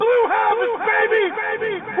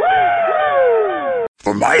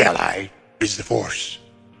For my ally is the Force.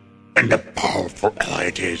 And a powerful ally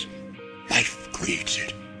it is. Life creates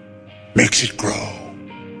it, makes it grow.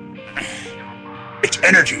 Its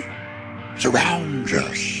energy surrounds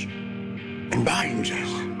us and binds us.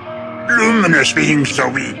 Luminous beings, so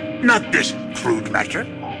we, not this crude matter.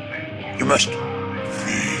 You must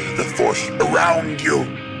feel the Force around you.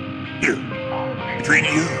 Here, between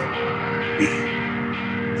you, me,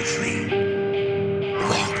 the tree, the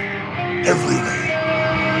rock, everywhere.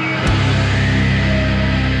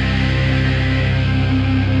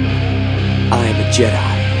 I am a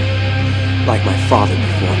Jedi, like my father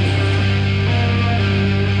before me.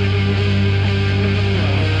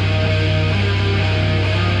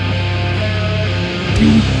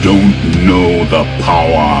 You don't know the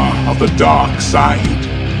power of the dark side.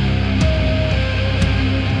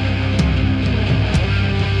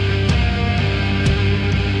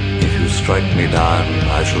 If you strike me down,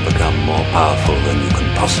 I shall become more powerful than you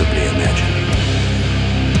can possibly imagine.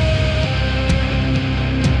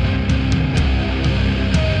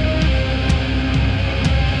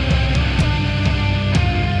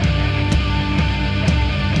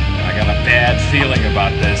 Bad feeling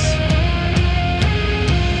about this.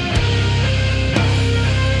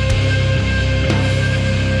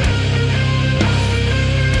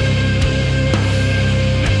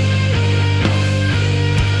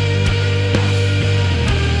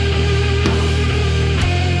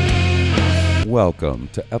 Welcome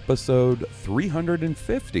to episode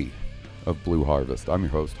 350 of Blue Harvest. I'm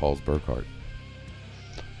your host, Halls Burkhart.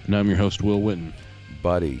 And I'm your host, Will Witten.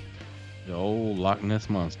 Buddy. The old Loch Ness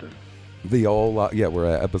Monster. We're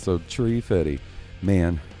at episode 350.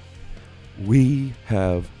 Man, we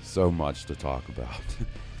have so much to talk about.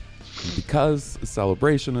 Because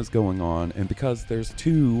Celebration is going on, and because there's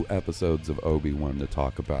 2 episodes of Obi-Wan to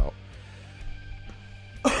talk about,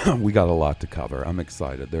 we got a lot to cover. I'm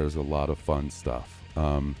excited. There's a lot of fun stuff.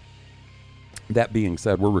 That being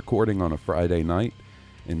said, we're recording on a Friday night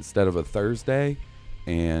instead of a Thursday.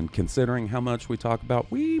 And considering how much we talk about,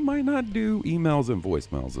 we might not do emails and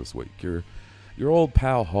voicemails this week. Your old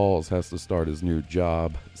pal Halls has to start his new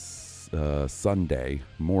job Sunday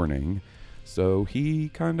morning. So he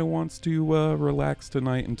kind of wants to relax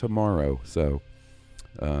tonight and tomorrow. So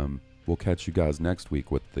we'll catch you guys next week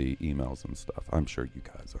with the emails and stuff. I'm sure you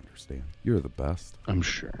guys understand. You're the best. I'm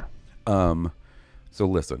sure. So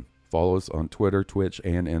listen. Follow us on Twitter, Twitch,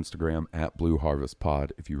 and Instagram at Blue Harvest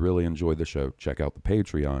Pod. If you really enjoy the show, check out the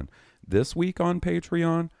Patreon. This week on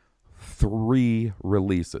Patreon, 3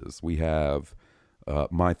 releases. We have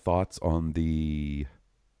my thoughts on the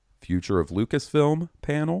future of Lucasfilm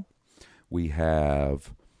panel. We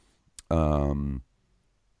have my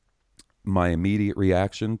immediate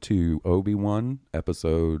reaction to Obi-Wan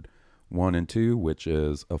episode 1 and 2, which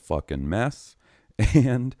is a fucking mess.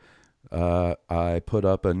 And I put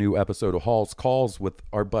up a new episode of Hall's Calls with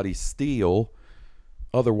our buddy Steele,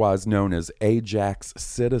 otherwise known as Ajax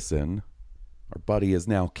Citizen. Our buddy is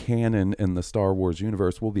now canon in the Star Wars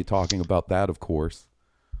universe. We'll be talking about that, of course.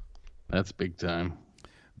 That's big time.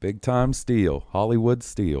 Big time Steele, Hollywood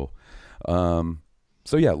Steele.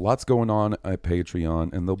 So yeah, lots going on at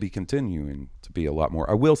Patreon, and there'll be continuing to be a lot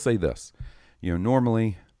more. I will say this,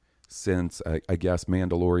 normally since I guess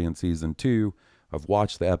Mandalorian Season 2, I've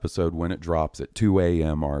watched the episode when it drops at 2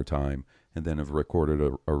 a.m. our time, and then have recorded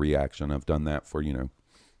a reaction. I've done that for,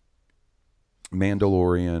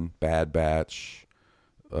 Mandalorian, Bad Batch,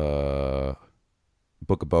 Book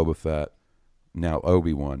of Boba Fett, now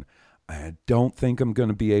Obi-Wan. I don't think I'm going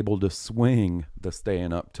to be able to swing the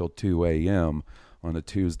staying up till 2 a.m. on a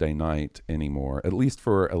Tuesday night anymore, at least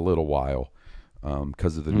for a little while,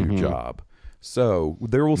 because of the new job. So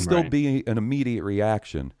there will still be an immediate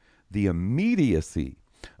reaction. The immediacy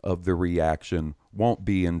of the reaction won't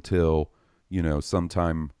be until,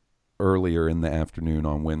 sometime earlier in the afternoon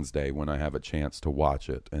on Wednesday when I have a chance to watch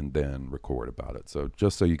it and then record about it. So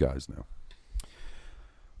just so you guys know.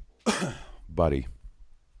 Buddy,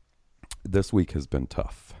 this week has been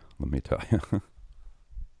tough, let me tell you.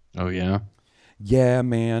 Oh, yeah? Yeah,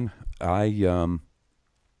 man. I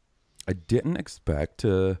didn't expect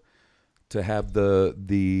to have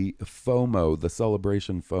the FOMO, the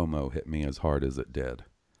Celebration FOMO hit me as hard as it did.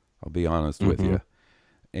 I'll be honest with you.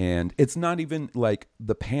 And it's not even like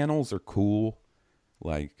the panels are cool,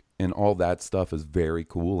 and all that stuff is very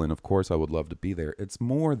cool. And of course I would love to be there. It's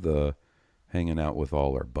more the hanging out with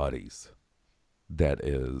all our buddies that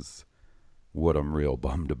is what I'm real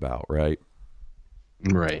bummed about, right?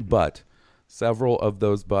 Right. But several of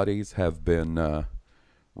those buddies have been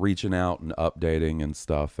reaching out and updating and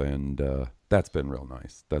stuff, and that's been real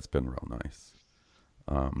nice.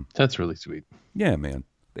 That's really sweet. Yeah, man.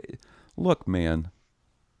 Look, man,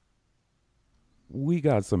 we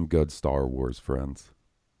got some good Star Wars friends,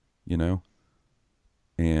 you know?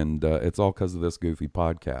 And it's all because of this goofy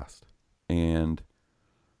podcast. And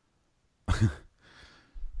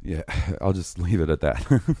yeah, I'll just leave it at that.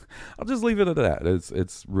 I'll just leave it at that.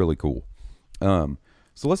 It's really cool.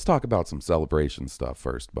 So let's talk about some celebration stuff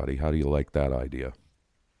first, buddy. How do you like that idea?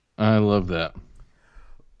 I love that.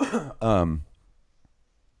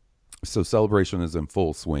 So celebration is in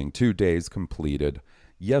full swing. 2 days completed.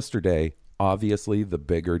 Yesterday, obviously the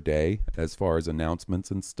bigger day as far as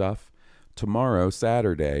announcements and stuff. Tomorrow,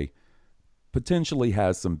 Saturday, potentially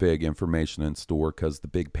has some big information in store because the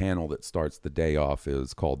big panel that starts the day off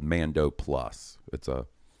is called Mando Plus. It's a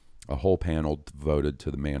whole panel devoted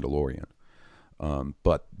to the Mandalorian.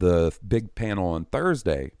 But the big panel on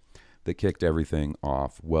Thursday that kicked everything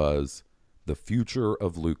off was the future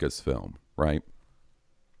of Lucasfilm, right?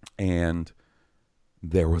 And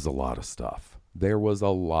there was a lot of stuff. There was a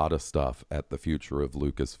lot of stuff at the future of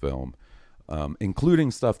Lucasfilm, including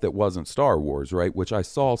stuff that wasn't Star Wars, right? Which I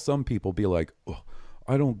saw some people be like, oh,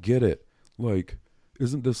 I don't get it. Like,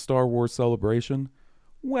 isn't this Star Wars Celebration?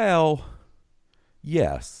 Well,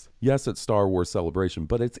 yes, it's Star Wars Celebration,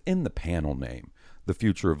 but it's in the panel name, the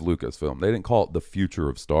future of Lucasfilm. They didn't call it the future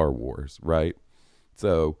of Star Wars, right?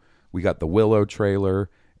 So we got the Willow trailer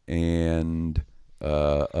and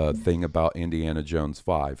a thing about Indiana Jones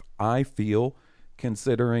 5. I feel,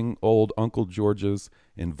 considering old Uncle George's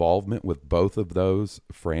involvement with both of those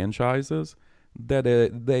franchises, that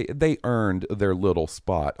they earned their little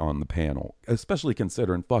spot on the panel, especially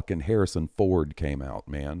considering fucking Harrison Ford came out,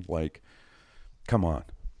 man. Like, come on.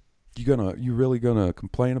 You really gonna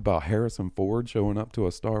complain about Harrison Ford showing up to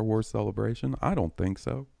a Star Wars celebration? I don't think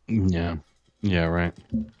so. Yeah. Yeah, right.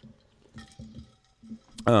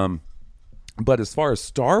 But as far as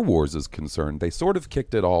Star Wars is concerned, they sort of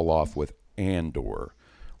kicked it all off with Andor,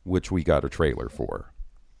 which we got a trailer for.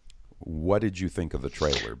 What did you think of the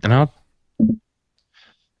trailer? And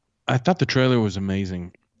I thought the trailer was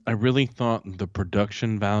amazing. I really thought the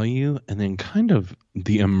production value and then kind of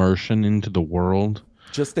the immersion into the world.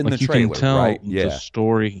 Just in like the trailer, you can tell right? Yeah. the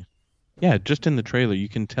story. Yeah, just in the trailer, you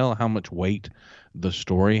can tell how much weight the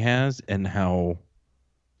story has and how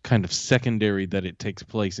kind of secondary that it takes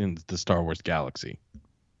place in the Star Wars galaxy.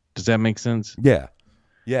 Does that make sense? Yeah.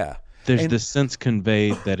 Yeah. There's this sense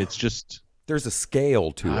conveyed that it's just... There's a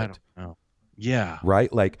scale to I it. don't know. Yeah.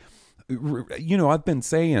 Right? Like, you know, I've been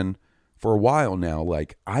saying for a while now,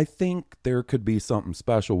 like, I think there could be something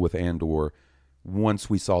special with Andor once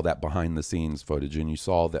we saw that behind the scenes footage and you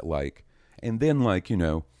saw that, like, and then, like, you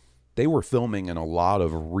know, they were filming in a lot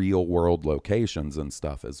of real world locations and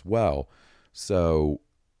stuff as well. So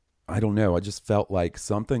I don't know. I just felt like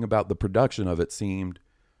something about the production of it seemed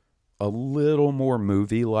a little more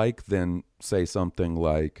movie-like than, say, something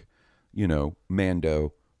like, you know,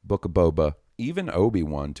 Mando, Book of Boba, even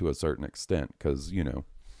Obi-Wan to a certain extent, because, you know.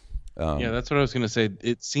 Yeah, that's what I was going to say.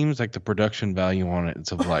 It seems like the production value on it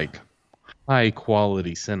is of, like,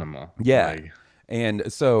 high-quality cinema. Yeah. Like,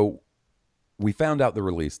 and so we found out the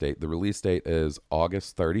release date. The release date is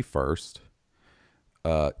August 31st.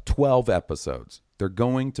 12 episodes. They're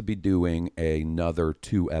going to be doing another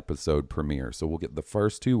 2-episode premiere. So we'll get the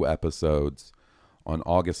first 2 episodes on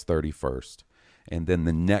August 31st. And then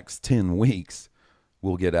the next 10 weeks,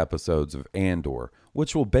 we'll get episodes of Andor,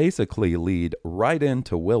 which will basically lead right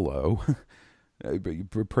into Willow,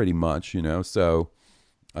 pretty much, you know. So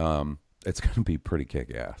it's going to be pretty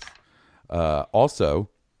kick-ass.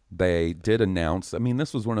 Also, they did announce, I mean,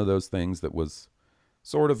 this was one of those things that was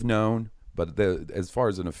sort of known, but as far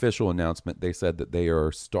as an official announcement, they said that they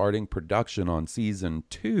are starting production on season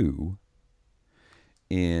 2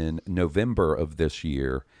 in November of this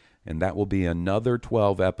year, and that will be another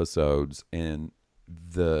 12 episodes, and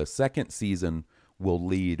the second season will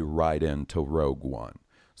lead right into Rogue One.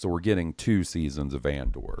 So we're getting 2 seasons of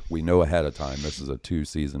Andor. We know ahead of time this is a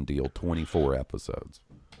 2-season deal, 24 episodes.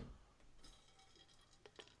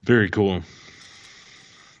 very cool.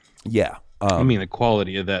 Yeah. I mean, the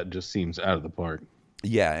quality of that just seems out of the park.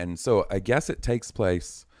 Yeah, and so I guess it takes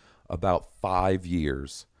place about 5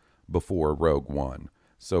 years before Rogue One.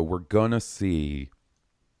 So we're going to see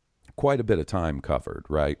quite a bit of time covered,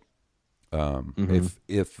 right? If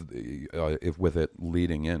with it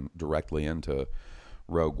leading in directly into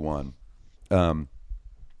Rogue One.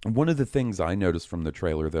 One of the things I noticed from the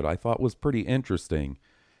trailer that I thought was pretty interesting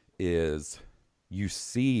is you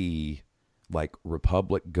see like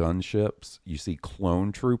Republic gunships, you see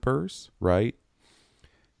clone troopers, right?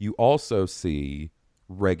 You also see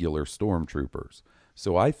regular stormtroopers.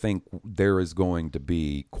 So I think there is going to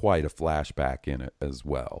be quite a flashback in it as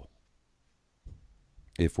well,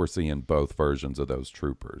 if we're seeing both versions of those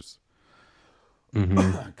troopers.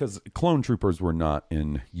 Because clone troopers were not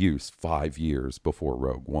in use 5 years before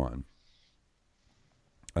Rogue One,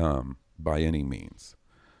 by any means.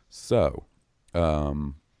 So I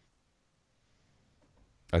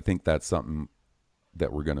think that's something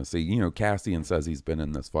that we're going to see. You know, Cassian says he's been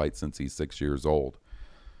in this fight since he's 6 years old.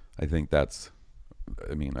 I think that's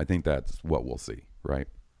what we'll see, right?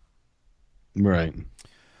 Right.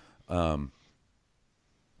 There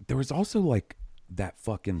was also like that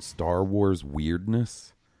fucking Star Wars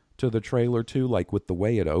weirdness to the trailer too, like with the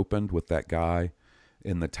way it opened with that guy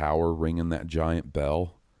in the tower ringing that giant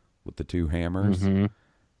bell with the 2 hammers.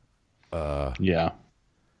 Yeah.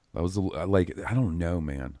 That was like, I don't know,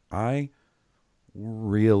 man. I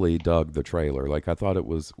really dug the trailer. Like, I thought it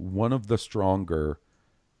was one of the stronger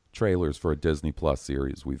trailers for a Disney Plus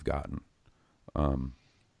series we've gotten. And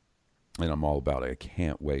I'm all about it. I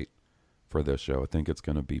can't wait for this show. I think it's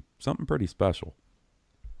going to be something pretty special.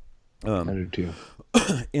 I do too.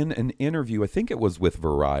 In an interview, I think it was with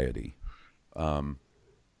Variety,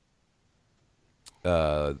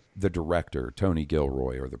 the director, Tony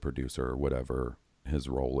Gilroy, or the producer, or whatever his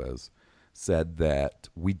role is, said that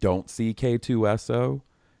we don't see K2SO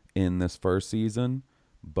in this first season,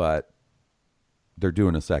 but they're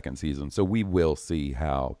doing a second season. So we will see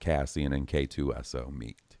how Cassian and K2SO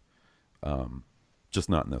meet. Just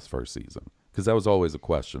not in this first season. Because that was always a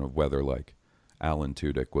question of whether, like, Alan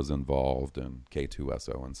Tudyk was involved in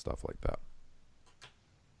K2SO and stuff like that.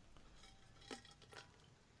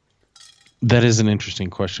 That is an interesting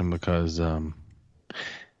question because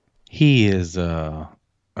he is a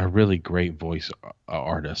really great voice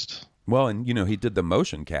artist. Well, and, you know, he did the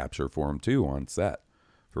motion capture for him, too, on set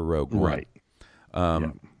for Rogue One. Right.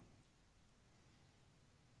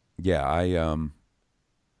 Yeah,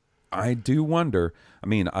 I do wonder. I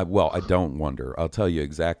mean, I don't wonder. I'll tell you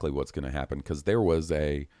exactly what's going to happen, because there was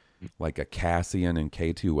a Cassian and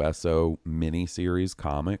K2SO miniseries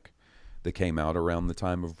comic that came out around the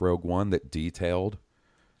time of Rogue One that detailed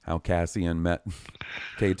how Cassian met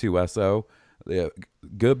K2SO.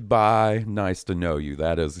 Goodbye, nice to know you.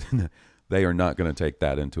 That is, they are not going to take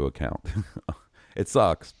that into account. It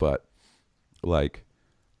sucks, but like,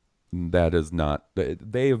 that is not.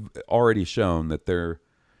 They've already shown that they're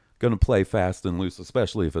going to play fast and loose,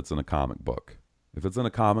 especially if it's in a comic book. If it's in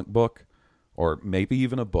a comic book, or maybe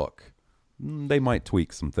even a book, they might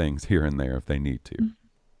tweak some things here and there if they need to.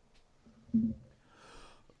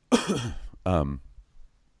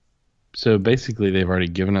 So basically, they've already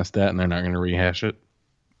given us that, and they're not going to rehash it.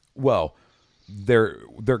 Well, they're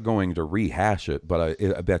going to rehash it, but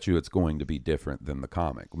I bet you it's going to be different than the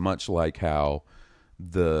comic. Much like how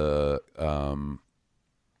the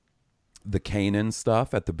Kanan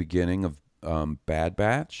stuff at the beginning of Bad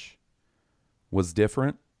Batch was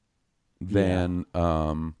different than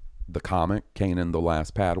the comic, Kanan the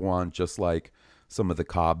Last Padawan, just like some of the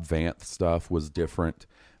Cobb Vanth stuff was different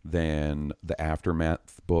than the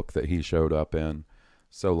Aftermath book that he showed up in.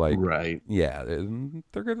 So, like, right. Yeah,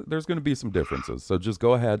 there's going to be some differences. So just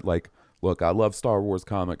go ahead. Like, look, I love Star Wars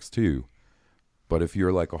comics too, but if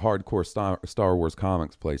you're like a hardcore Star Wars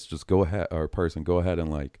comics place, just go ahead, or person, go ahead and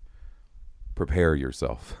like prepare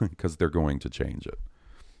yourself, because they're going to change it.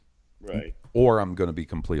 Right. Or I'm going to be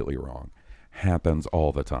completely wrong. Happens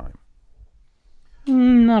all the time.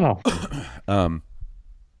 Not all.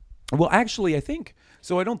 Well, actually, I think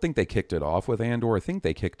so. I don't think they kicked it off with Andor. I think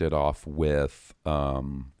they kicked it off with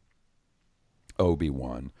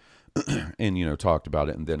Obi-Wan, and, you know, talked about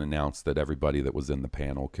it, and then announced that everybody that was in the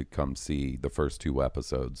panel could come see the first 2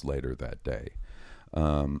 episodes later that day.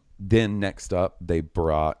 Then next up, they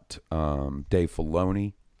brought Dave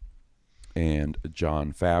Filoni and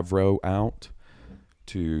Jon Favreau out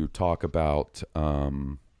to talk about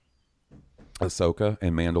Ahsoka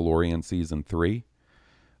and Mandalorian season 3.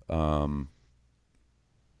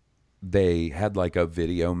 They had like a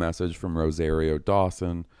video message from Rosario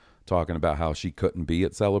Dawson talking about how she couldn't be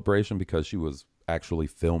at Celebration because she was actually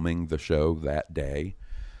filming the show that day.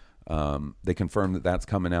 They confirmed that that's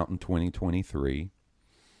coming out in 2023.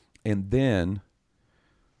 And then,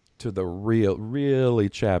 to the really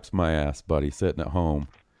chaps my ass buddy sitting at home,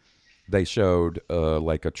 they showed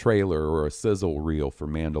like a trailer or a sizzle reel for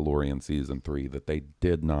Mandalorian season 3 that they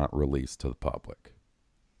did not release to the public.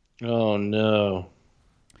 Oh no!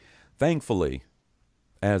 Thankfully,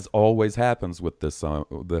 as always happens with this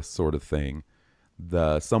sort of thing,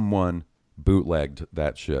 someone bootlegged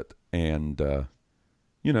that shit and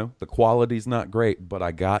you know, the quality's not great, but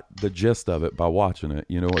I got the gist of it by watching it.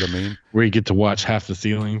 You know what I mean? Where you get to watch half the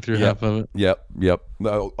ceiling through half of it. Yep.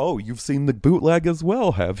 Oh, you've seen the bootleg as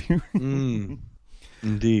well, have you?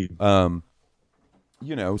 Indeed.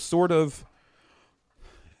 You know, sort of,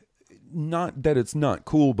 not that it's not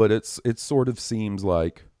cool, but it sort of seems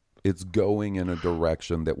like it's going in a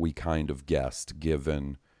direction that we kind of guessed,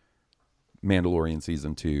 given Mandalorian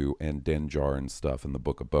Season 2 and Din Djarin stuff in the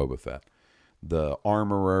Book of Boba Fett. The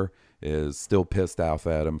armorer is still pissed off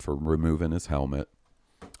at him for removing his helmet.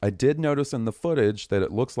 I did notice in the footage that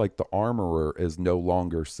it looks like the armorer is no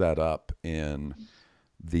longer set up in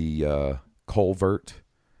the culvert,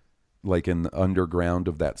 like in the underground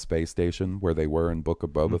of that space station where they were in Book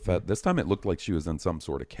of Boba Fett. This time it looked like she was in some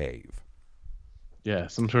sort of cave. Yeah,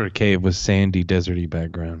 some sort of cave with sandy, deserty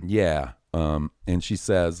background. Yeah. And she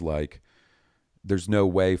says, like, there's no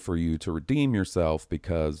way for you to redeem yourself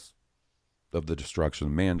because of the destruction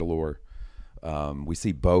of Mandalore. We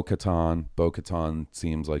see Bo-Katan. Bo-Katan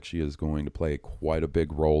seems like she is going to play quite a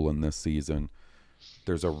big role in this season.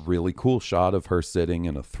 There's a really cool shot of her sitting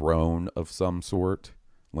in a throne of some sort,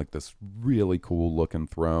 like this really cool looking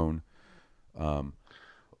throne. I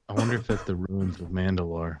wonder if that's the ruins of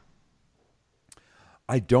Mandalore.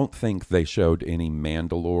 I don't think they showed any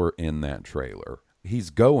Mandalore in that trailer. He's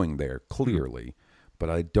going there, clearly, but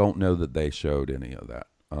I don't know that they showed any of that.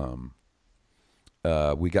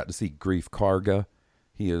 We got to see Greef Karga.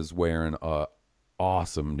 He is wearing a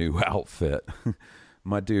awesome new outfit.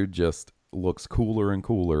 My dude just looks cooler and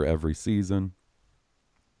cooler every season.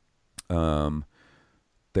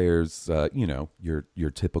 There's you know,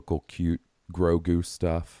 your typical cute Grogu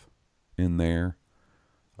stuff in there.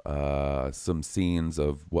 Some scenes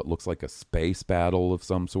of what looks like a space battle of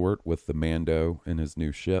some sort with the Mando and his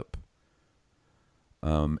new ship.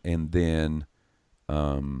 And then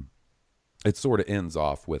it sort of ends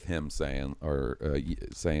off with him saying,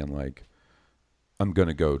 like, I'm going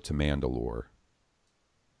to go to Mandalore.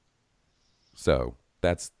 So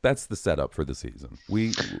that's the setup for the season.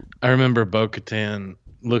 I remember Bo-Katan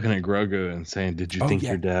looking at Grogu and saying, did you think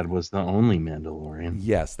your dad was the only Mandalorian?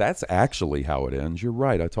 Yes, that's actually how it ends. You're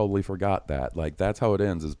right. I totally forgot that. Like, that's how it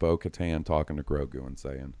ends, is Bo-Katan talking to Grogu and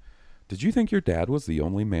saying, did you think your dad was the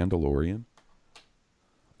only Mandalorian?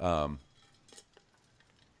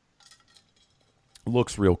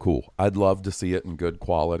 Looks real cool. I'd love to see it in good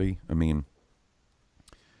quality. I mean,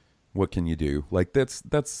 what can you do? Like, that's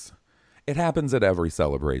it happens at every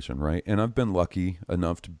celebration, right? And I've been lucky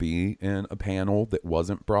enough to be in a panel that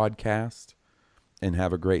wasn't broadcast and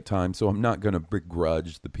have a great time. So I'm not going to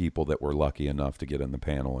begrudge the people that were lucky enough to get in the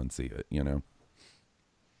panel and see it, you know?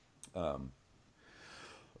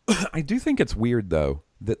 I do think it's weird, though,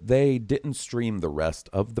 that they didn't stream the rest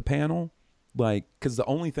of the panel. Like, because the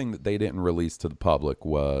only thing that they didn't release to the public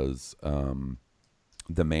was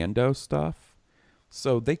the Mando stuff.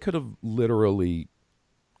 So they could have literally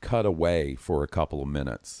cut away for a couple of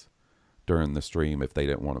minutes during the stream if they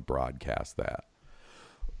didn't want to broadcast that.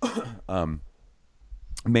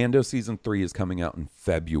 Mando Season 3 is coming out in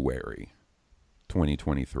February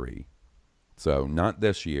 2023. So not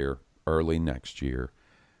this year, early next year.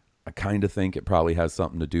 I kind of think it probably has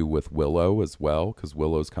something to do with Willow as well, because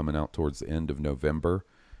Willow's coming out towards the end of November,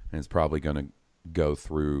 and it's probably going to go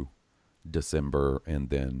through December and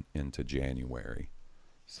then into January.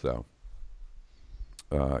 So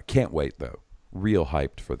can't wait, though. Real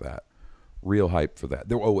hyped for that.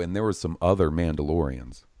 There was some other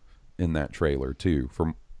Mandalorians in that trailer, too,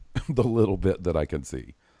 from the little bit that I can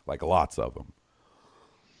see. Like, lots of them.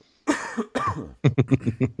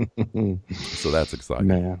 So that's exciting.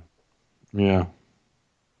 Man. Yeah.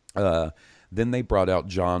 Then they brought out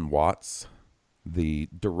John Watts, the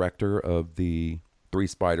director of the 3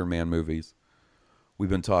 Spider-Man movies. We've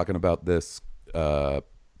been talking about this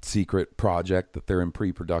secret project that they're in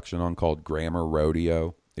pre-production on called Grammar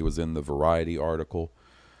Rodeo. It was in the Variety article.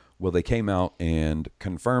 Well, they came out and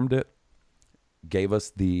confirmed it, gave us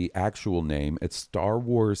the actual name. It's Star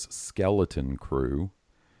Wars Skeleton Crew,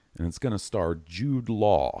 and it's going to star Jude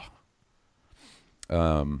Law.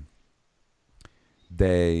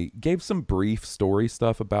 They gave some brief story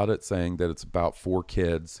stuff about it, saying that it's about 4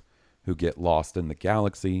 kids who get lost in the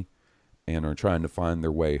galaxy and are trying to find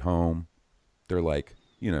their way home. They're like,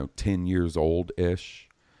 10 years old-ish.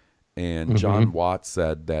 And John Watts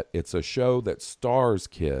said that it's a show that stars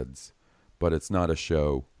kids, but it's not a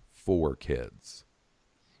show for kids.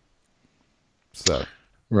 So.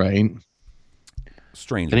 Right.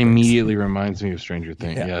 Stranger It Things. immediately reminds me of Stranger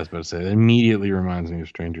Things. Yeah, I was about to say, it immediately reminds me of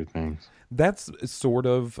Stranger Things. That's sort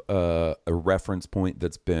of a reference point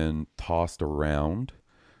that's been tossed around.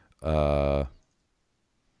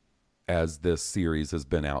 as this series has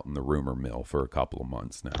been out in the rumor mill for a couple of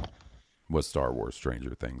months now. Was Star Wars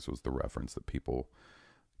Stranger Things was the reference that people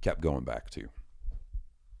kept going back to.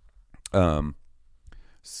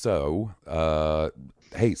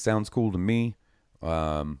 Hey, sounds cool to me.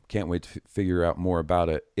 Can't wait to figure out more about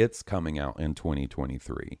it. It's coming out in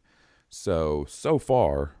 2023. So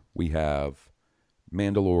far we have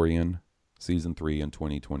Mandalorian season 3 in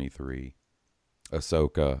 2023,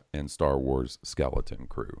 Ahsoka, and Star Wars Skeleton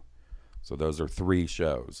Crew. So those are 3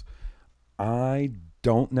 shows. I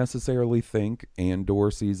don't necessarily think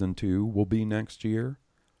Andor season 2 will be next year,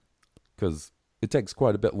 because it takes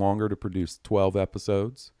quite a bit longer to produce 12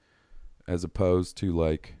 episodes as opposed to,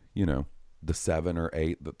 like, you know, the 7 or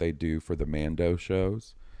 8 that they do for the Mando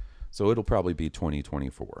shows. So it'll probably be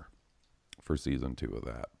 2024 for season 2 of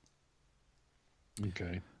that.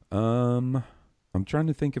 Okay. I'm trying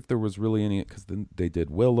to think if there was really any, because then they did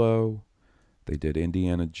Willow, they did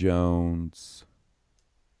Indiana Jones.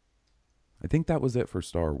 I think that was it for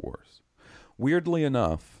Star Wars. Weirdly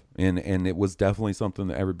enough, and it was definitely something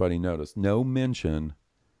that everybody noticed, no mention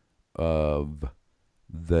of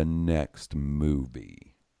the next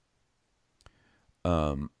movie.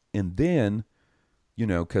 And then, you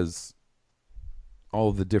know, because all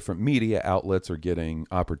of the different media outlets are getting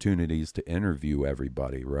opportunities to interview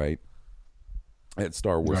everybody, right? At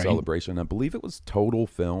Star Wars Celebration. I believe it was Total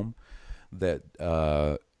Film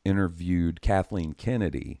that interviewed Kathleen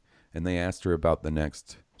Kennedy, and they asked her about the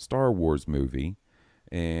next Star Wars movie,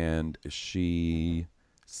 and she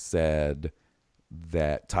said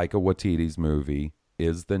that Taika Waititi's movie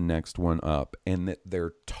is the next one up, and that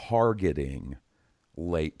they're targeting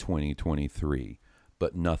late 2023,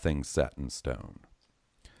 but nothing set in stone.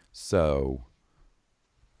 So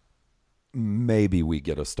maybe we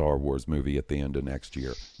get a Star Wars movie at the end of next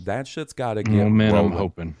year. That shit's got to get rolling. I'm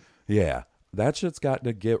hoping. Yeah, that shit's got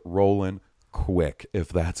to get rolling quick if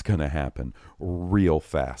that's going to happen real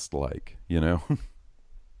fast, like, you know?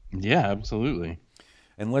 Yeah, absolutely.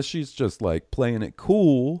 Unless she's just, like, playing it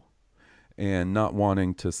cool and not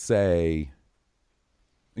wanting to say,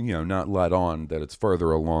 you know, not let on that it's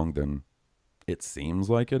further along than it seems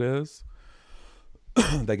like it is.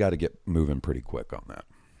 They got to get moving pretty quick on that.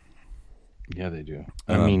 Yeah, they do.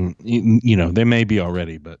 I mean, you know, they may be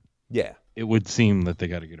already, but yeah, it would seem that they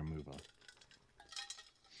got to get a move on.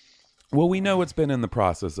 Well, we know it's been in the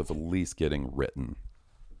process of at least getting written.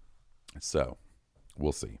 So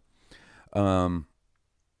we'll see. And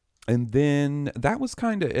then that was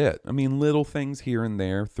kind of it. I mean, little things here and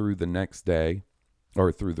there through the next day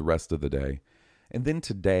or through the rest of the day. And then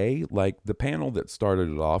today, like, the panel that started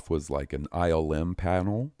it off was like an ILM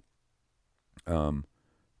panel,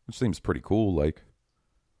 which seems pretty cool. Like,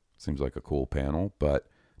 seems like a cool panel, but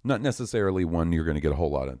not necessarily one you're going to get a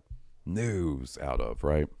whole lot of news out of,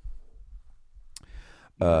 right?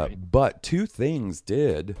 But 2 things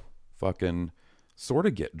did fucking sort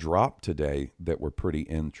of get dropped today that were pretty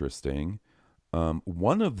interesting.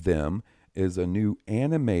 One of them is a new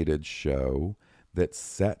animated show that's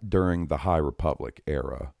set during the High Republic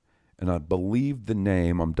era. And I believe the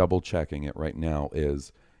name, I'm double checking it right now,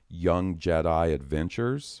 is Young Jedi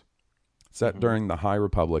Adventures. Set during the High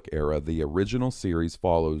Republic era, the original series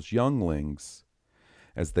follows younglings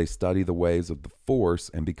as they study the ways of the Force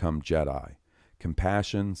and become Jedi.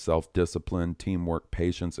 Compassion, self-discipline, teamwork,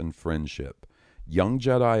 patience, and friendship. Young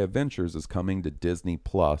Jedi Adventures is coming to Disney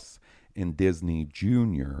Plus and Disney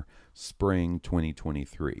Junior spring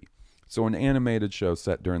 2023. So an animated show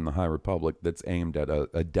set during the High Republic that's aimed at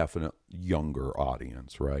a definite younger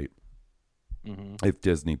audience, right? Mm-hmm. If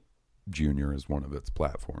Disney Junior is one of its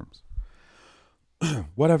platforms.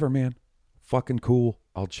 Whatever, man. Fucking cool.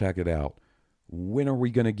 I'll check it out. When are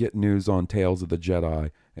we going to get news on Tales of the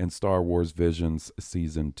Jedi and Star Wars Visions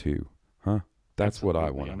Season 2? Huh? That's absolutely what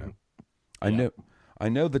I want to know. I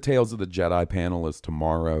know the Tales of the Jedi panel is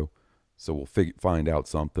tomorrow, so we'll find out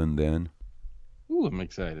something then. Ooh, I'm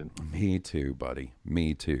excited. Me too, buddy.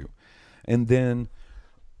 Me too. And then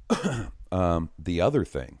the other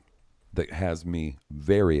thing that has me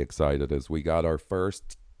very excited is we got our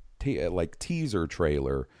first teaser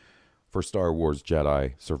trailer for Star Wars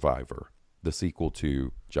Jedi Survivor, the sequel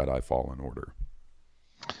to Jedi Fallen Order.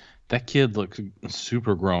 That kid looks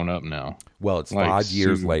super grown up now. Well, it's like 5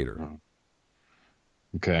 years later.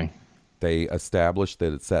 Okay. They established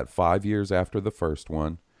that it's set 5 years after the first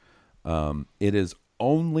one. It is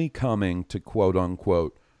only coming to quote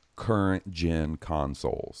unquote current gen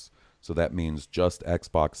consoles. So that means just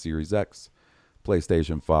Xbox Series X,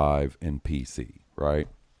 PlayStation 5, and PC, right?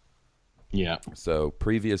 Yeah. So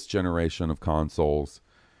previous generation of consoles,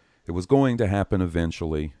 it was going to happen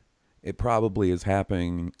eventually. It probably is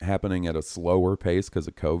happening at a slower pace because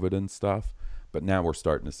of COVID and stuff, but now we're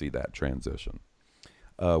starting to see that transition.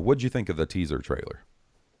 What'd you think of the teaser trailer?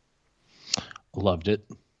 Loved it.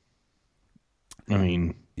 I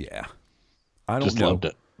mean, yeah, I don't just know. loved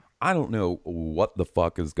it. I don't know what the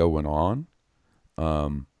fuck is going on,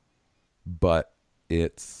 but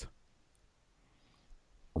it's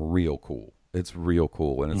real cool. It's real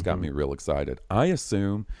cool, and it's got me real excited. I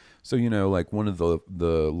assume, so like one of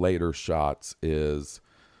the later shots is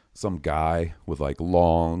some guy with like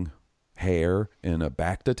long hair in a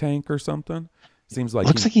Bacta tank or something. Seems like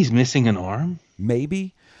Looks like he's missing an arm.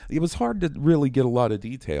 maybe. It was hard to really get a lot of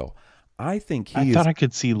detail. I think I thought I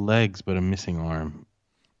could see legs, but a missing arm.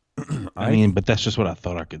 But that's just what I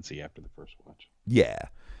thought I could see after the first watch. Yeah.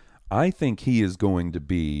 I think he is going to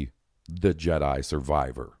be the Jedi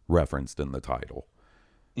survivor referenced in the title.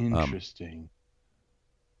 Interesting.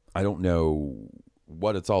 I don't know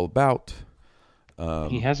what it's all about.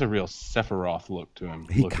 He has a real Sephiroth look to him.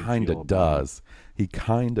 He look and kind feel of about him. does. He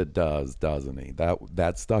kind of does, doesn't he?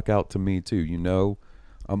 That stuck out to me too.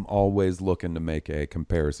 I'm always looking to make a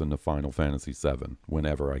comparison to Final Fantasy VII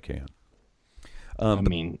whenever I can. I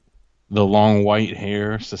mean, the long white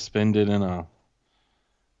hair suspended in a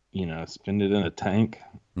tank.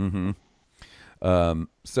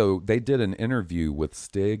 So they did an interview with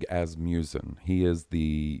Stig Asmussen. He is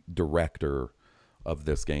the director of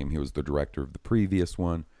this game. He was the director of the previous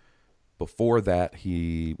one. Before that,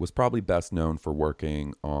 he was probably best known for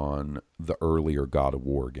working on the earlier God of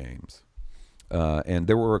War games. And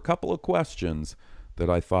there were a couple of questions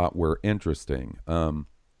that I thought were interesting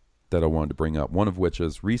that I wanted to bring up. One of which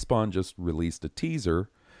is Respawn just released a teaser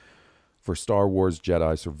for Star Wars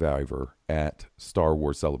Jedi Survivor at Star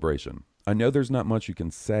Wars Celebration. I know there's not much you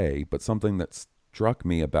can say, but something that struck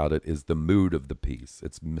me about it is the mood of the piece.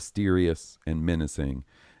 It's mysterious and menacing,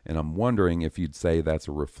 and I'm wondering if you'd say that's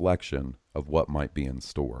a reflection of what might be in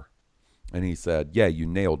store. And he said, yeah, you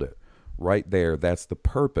nailed it. Right there, that's the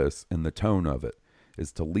purpose and the tone of it,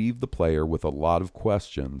 is to leave the player with a lot of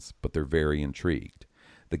questions, but they're very intrigued.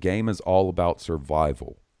 The game is all about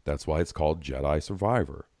survival. That's why it's called Jedi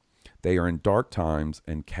Survivor. They are in dark times,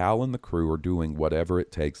 and Cal and the crew are doing whatever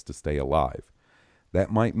it takes to stay alive. That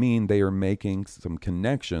might mean they are making some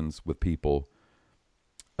connections with people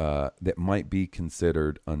that might be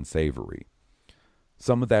considered unsavory.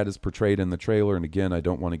 Some of that is portrayed in the trailer, and again, I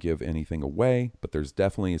don't want to give anything away, but there's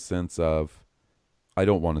definitely a sense of, I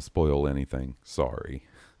don't want to spoil anything, sorry.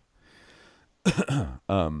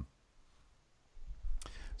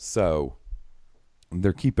 So,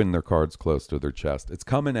 they're keeping their cards close to their chest. It's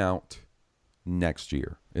coming out next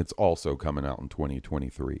year. It's also coming out in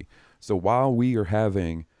 2023. So while we are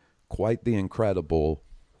having quite the incredible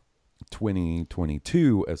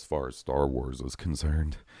 2022 as far as Star Wars is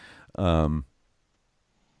concerned,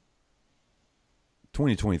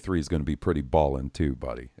 2023 is going to be pretty ballin' too,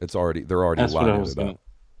 buddy. They're already That's what lining it up.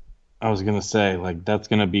 I was gonna say, like, that's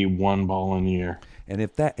gonna be one ball in year. And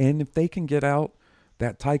if they can get out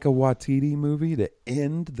that Taika Waititi movie to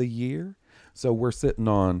end the year, so we're sitting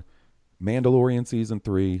on Mandalorian Season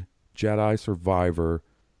 3, Jedi Survivor,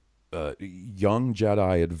 Young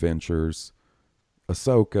Jedi Adventures,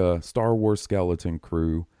 Ahsoka, Star Wars Skeleton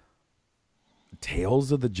Crew,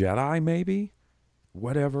 Tales of the Jedi, maybe?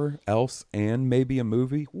 Whatever else, and maybe a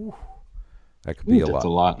movie. Ooh, that could be That's a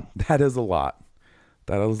lot. That is a lot.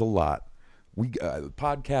 That is a lot. The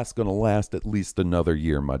podcast's going to last at least another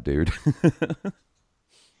year, my dude.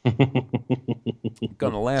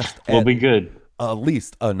 Going to last We'll be good. At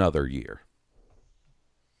least another year.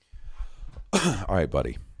 All right,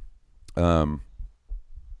 buddy.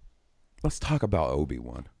 Let's talk about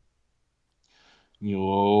Obi-Wan.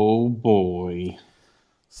 Oh boy.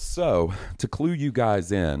 So, to clue you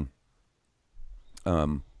guys in,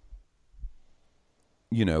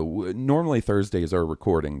 normally Thursdays are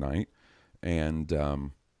recording night, and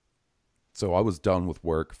so I was done with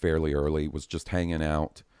work fairly early, was just hanging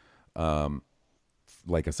out.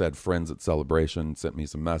 Like I said, friends at Celebration sent me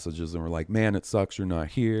some messages and were like, man, it sucks you're not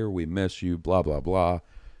here. We miss you, blah, blah, blah.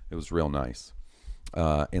 It was real nice.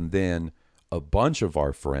 And then a bunch of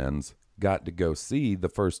our friends got to go see the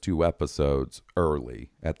first 2 episodes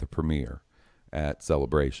early at the premiere at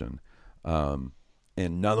Celebration. And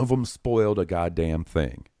none of them spoiled a goddamn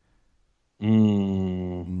thing.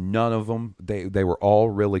 None of them. They were all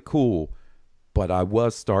really cool, but I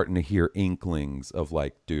was starting to hear inklings of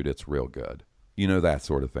like, dude, it's real good. You know, that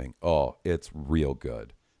sort of thing. Oh, it's real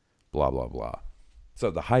good. Blah, blah, blah. So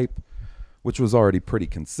the hype, which was already pretty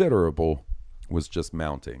considerable, was just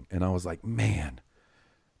mounting. And I was like, man,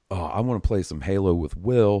 I want to play some Halo with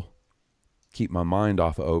Will. keep my mind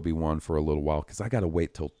off of Obi-Wan for a little while because I got to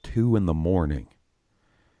wait till 2 a.m.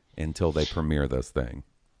 until they premiere this thing.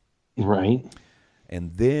 Right.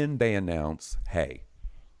 And then they announce, hey,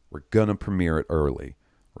 we're going to premiere it early.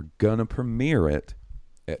 We're going to premiere it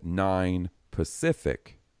at 9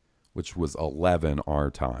 Pacific, which was 11 our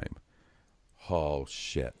time. Oh,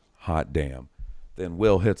 shit. Hot damn. Then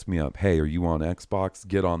Will hits me up. Hey, are you on Xbox?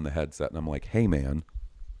 Get on the headset. And I'm like, hey, man,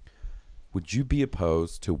 would you be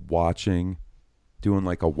opposed to doing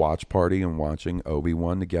like a watch party and watching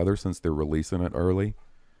Obi-Wan together since they're releasing it early?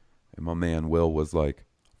 And my man Will was like,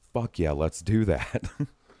 fuck yeah, let's do that.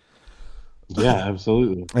 Yeah,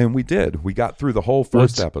 absolutely. And we did. We got through the whole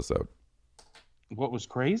first episode. What was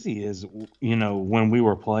crazy is, when we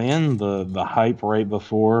were playing the hype right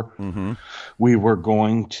before we were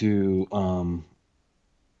going to,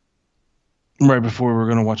 right before we were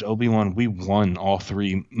going to watch Obi-Wan, we won all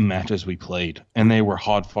 3 matches we played, and they were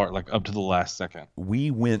hard fought, like up to the last second.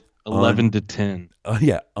 We went 11-10.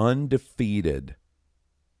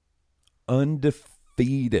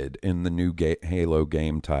 Undefeated in the new Halo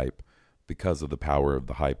game type because of the power of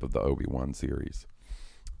the hype of the Obi-Wan series.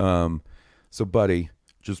 So, buddy,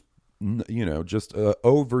 just an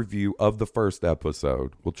overview of the first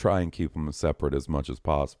episode. We'll try and keep them separate as much as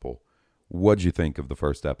possible. What'd you think of the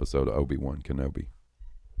first episode of Obi-Wan Kenobi?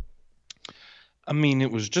 I mean,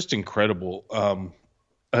 it was just incredible.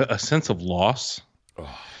 A sense of loss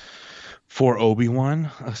for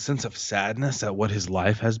Obi-Wan, a sense of sadness at what his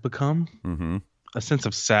life has become, a sense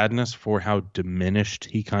of sadness for how diminished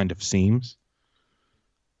he kind of seems,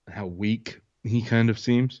 how weak he kind of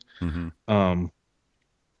seems.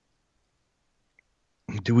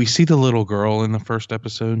 Do we see the little girl in the first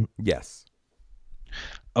episode? Yes.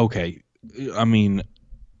 Okay. I mean,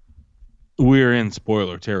 we're in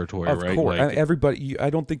spoiler territory, of right? Course. Like, everybody, I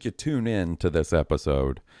don't think you tune in to this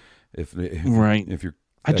episode if you're.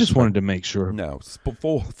 I just wanted to make sure. No,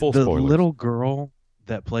 full the spoilers. Little girl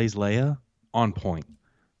that plays Leia, on point.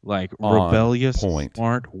 Like On rebellious, point.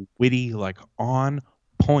 smart, witty, like on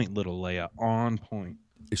point little Leia, on point.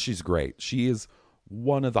 She's great. She is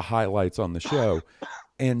one of the highlights on the show,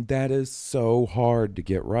 and that is so hard to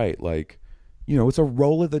get right. Like, it's a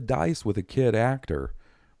roll of the dice with a kid actor,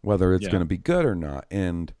 whether it's going to be good or not,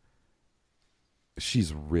 and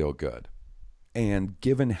she's real good. And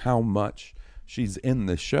given how much she's in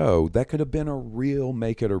the show, that could have been a real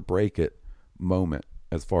make it or break it moment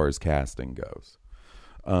as far as casting goes.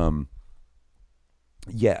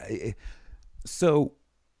 So,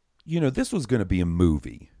 this was going to be a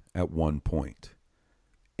movie at one point.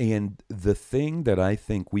 And the thing that I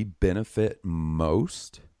think we benefit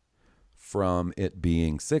most from it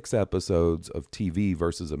being 6 episodes of TV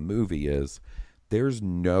versus a movie is there's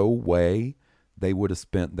no way they would have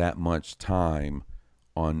spent that much time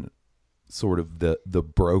on sort of the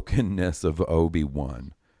brokenness of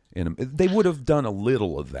Obi-Wan. And they would have done a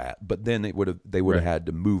little of that, but then they would have had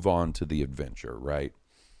to move on to the adventure, right?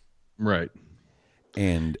 Right.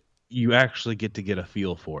 And you actually get a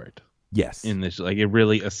feel for it. Yes. In this, like, it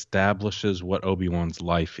really establishes what Obi-Wan's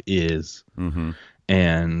life is,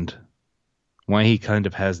 and why he kind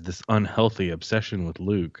of has this unhealthy obsession with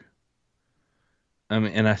Luke. I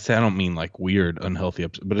mean, and I don't mean like weird, unhealthy,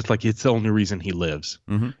 but it's like it's the only reason he lives.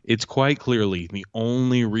 It's quite clearly the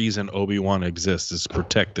only reason Obi-Wan exists is to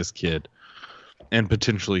protect this kid and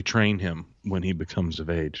potentially train him when he becomes of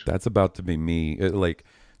age. That's about to be me. Like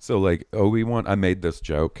Obi-Wan, I made this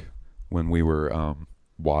joke when we were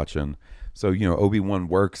watching. So, Obi-Wan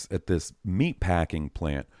works at this meat packing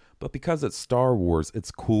plant, but because it's Star Wars,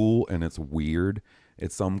 it's cool and it's weird.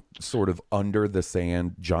 It's some sort of under the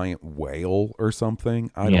sand giant whale or something.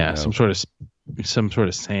 I don't know. some sort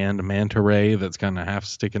of sand manta ray that's kind of half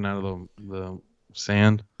sticking out of the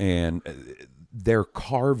sand. And they're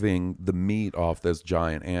carving the meat off this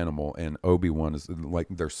giant animal, and Obi-Wan is like,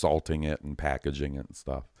 they're salting it and packaging it and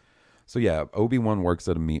stuff. So yeah, Obi-Wan works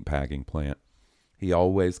at a meat packing plant. He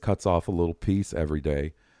always cuts off a little piece every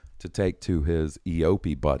day to take to his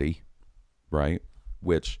Eopie buddy, right?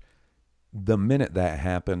 Which, the minute that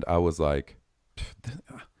happened, I was like,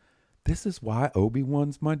 this is why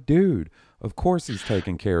Obi-Wan's my dude. Of course he's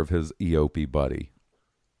taking care of his Eopie buddy.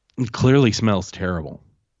 It clearly smells terrible.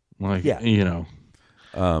 Like, eating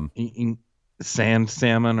sand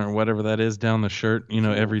salmon or whatever that is down the shirt,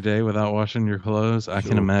 every day without washing your clothes. I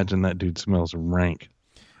can imagine that dude smells rank.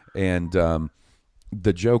 And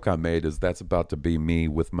the joke I made is that's about to be me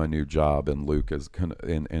with my new job, and Luke is gonna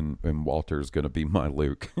and Walter's gonna be my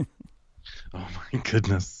Luke. Oh my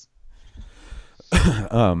goodness.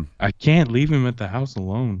 I can't leave him at the house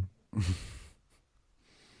alone.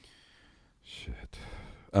 Shit.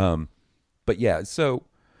 But yeah, so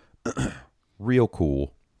real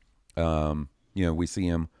cool. We see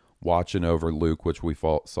him watching over Luke, which we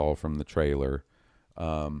saw from the trailer.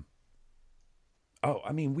 We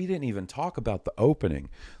didn't even talk about the opening.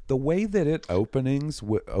 The way that it opens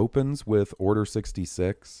with Order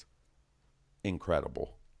 66,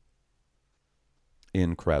 incredible.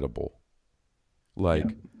 Like,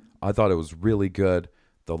 I thought it was really good.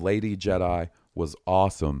 The Lady Jedi was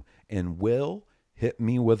awesome. And Will hit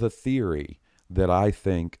me with a theory that I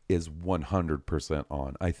think is 100%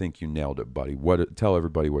 on. I think you nailed it, buddy. Tell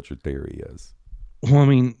everybody what your theory is. Well, I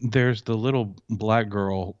mean, there's the little black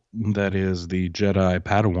girl that is the Jedi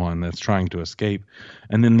Padawan that's trying to escape.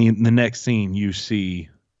 And then the next scene, you see,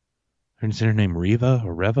 is her name Reva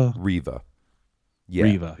or Reva? Reva. Yeah.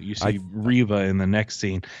 Reva. You see Reva in the next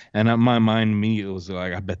scene. And in my mind, it was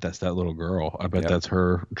like, I bet that's that little girl. I bet that's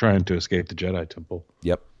her trying to escape the Jedi Temple.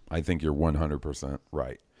 Yep. I think you're 100%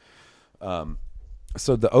 right.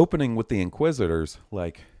 So the opening with the Inquisitors,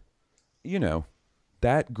 like,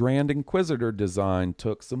 that Grand Inquisitor design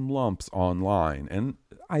took some lumps online, and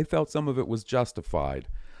I felt some of it was justified.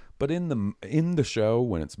 But in the show,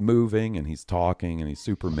 when it's moving and he's talking and he's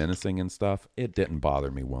super menacing and stuff, it didn't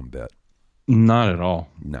bother me one bit. Not at all.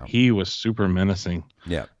 No. He was super menacing.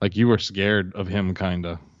 Yeah. Like, you were scared of him, kind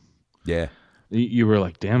of. Yeah. You were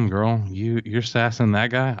like, damn, girl, you're sassing that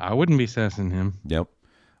guy? I wouldn't be sassing him. Yep.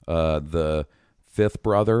 The fifth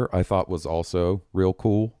brother I thought was also real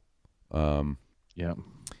cool. Yep.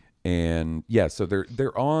 And yeah, so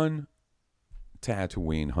they're on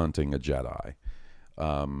Tatooine hunting a Jedi.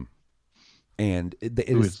 And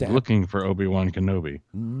who is looking for Obi-Wan Kenobi?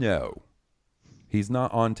 No. He's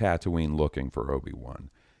not on Tatooine looking for Obi-Wan.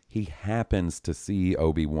 He happens to see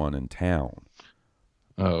Obi-Wan in town.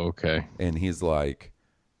 Oh, okay. And he's like,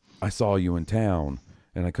 I saw you in town,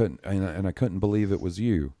 and I couldn't believe it was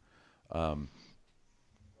you. But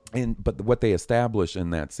what they establish in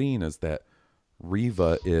that scene is that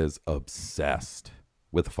Reva is obsessed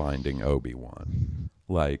with finding Obi-Wan.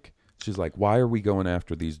 Like, she's like, why are we going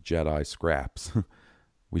after these Jedi scraps?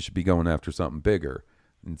 We should be going after something bigger.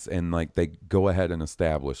 And like, they go ahead and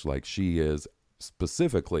establish, like, she is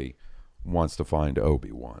specifically wants to find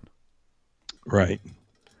Obi-Wan. Right.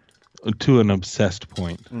 To an obsessed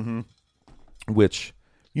point. Mm-hmm. Which,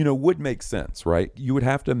 would make sense, right? You would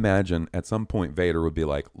have to imagine at some point Vader would be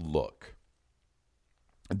like, look,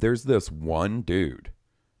 there's this one dude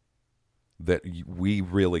that we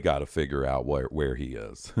really got to figure out where he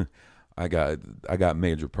is. I got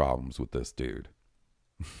major problems with this dude.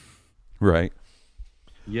 Right?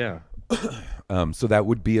 Yeah. So that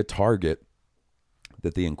would be a target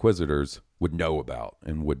that the Inquisitors would know about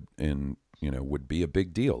and would be a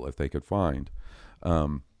big deal if they could find.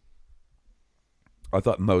 I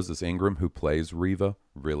thought Moses Ingram, who plays Reva,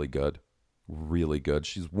 really good. Really good.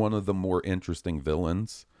 She's one of the more interesting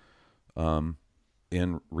villains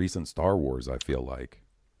in recent Star Wars, I feel like.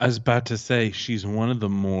 I was about to say, she's one of the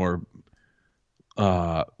more,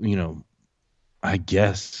 I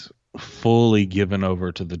guess, fully given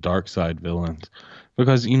over to the dark side villains.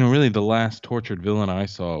 Because, really the last tortured villain I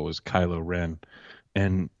saw was Kylo Ren.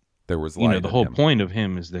 And there was light the whole point of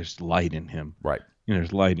him is there's light in him. Right.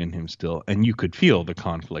 There's light in him still. And you could feel the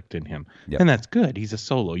conflict in him. Yep. And that's good. He's a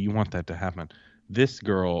Solo. You want that to happen. This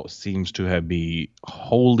girl seems to have been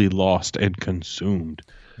wholly lost and consumed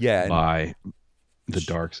by the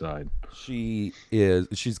dark side.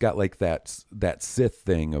 She's got like that Sith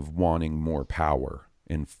thing of wanting more power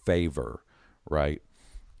and favor, right?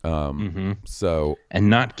 So, and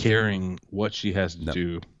not caring what she has to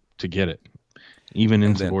do to get it, even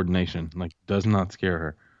insubordination, like, does not scare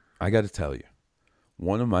her. I got to tell you,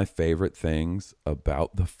 one of my favorite things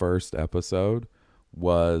about the first episode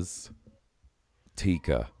was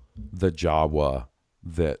Tika, the Jawa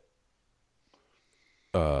that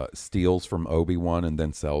steals from Obi-Wan and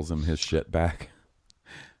then sells him his shit back.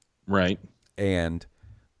 Right. And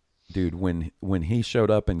dude, when he showed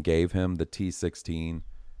up and gave him the T-16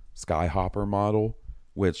 Skyhopper model,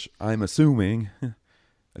 which I'm assuming,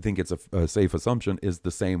 I think it's a safe assumption, is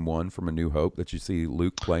the same one from A New Hope that you see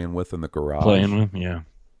Luke playing with in the garage. Yeah.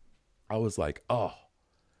 I was like, oh,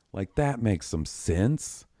 like that makes some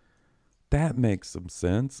sense. That makes some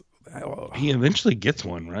sense. He eventually gets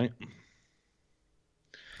one, right?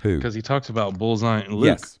 Who? Because he talks about Bullseye. Luke,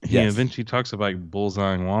 yes. He eventually talks about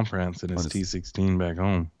Bullseye and Womprance and his T-16 back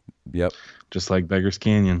home. Yep. Just like Beggar's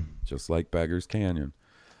Canyon. Just like Beggar's Canyon.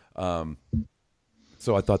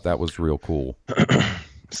 So I thought that was real cool.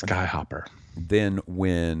 Skyhopper. Then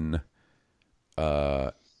when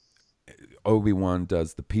Obi-Wan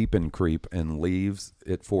does the peep and creep and leaves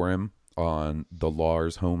it for him on the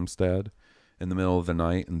Lars homestead, in the middle of the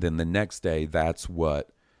night, and then the next day, that's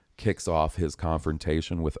what kicks off his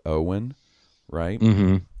confrontation with Owen, right?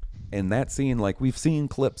 Mm-hmm. And that scene, like, we've seen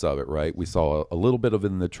clips of it, right? We saw a little bit of it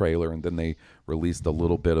in the trailer, and then they released a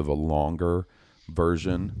little bit of a longer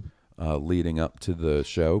version leading up to the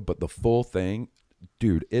show. But the full thing,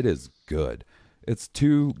 dude, it is good. It's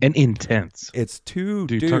two And intense. It's two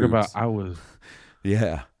Dude, dudes. talk about I was.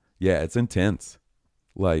 Yeah, it's intense.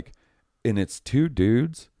 Like, and it's two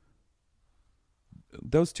dudes.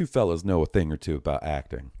 Those two fellas know a thing or two about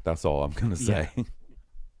acting. That's all I'm gonna say.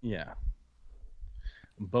 Yeah.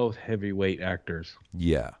 Both heavyweight actors.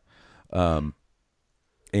 Yeah. And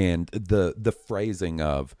the phrasing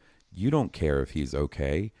of, you don't care if he's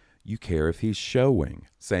okay, you care if he's showing.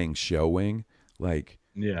 Saying showing, like,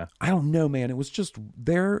 Yeah. I don't know, man. It was just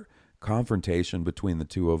their confrontation between the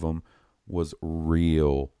two of them was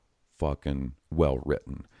real fucking well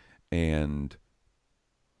written. And,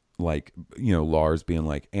 like, you know, Lars being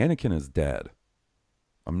like, Anakin is dead.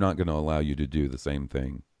 I'm not going to allow you to do the same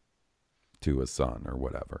thing to his son or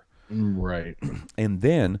whatever. Right. And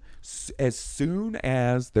then, as soon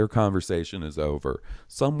as their conversation is over,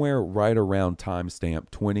 somewhere right around timestamp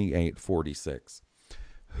 28:46,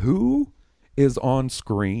 who is on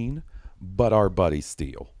screen but our buddy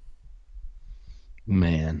Steele?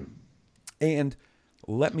 Man. And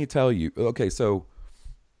let me tell you, okay, so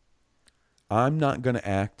I'm not going to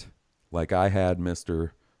act like I had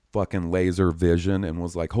Mr. fucking laser vision and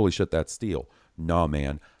was like, holy shit, that's Steele. Nah,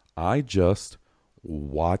 man. I just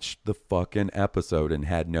watched the fucking episode and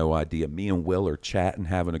had no idea. Me and Will are chatting,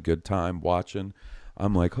 having a good time watching.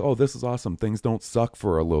 I'm like, oh, this is awesome. Things don't suck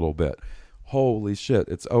for a little bit. Holy shit,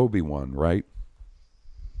 it's Obi-Wan, right?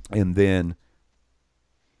 And then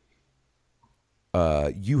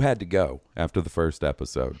you had to go after the first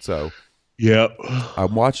episode. So Yep.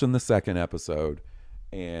 I'm watching the second episode,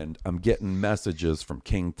 and I'm getting messages from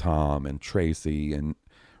King Tom and Tracy and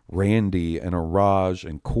Randy and Araj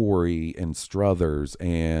and Corey and Struthers,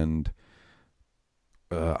 and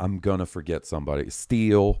I'm gonna forget somebody.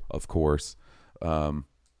 Steele, of course.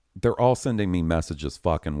 They're all sending me messages,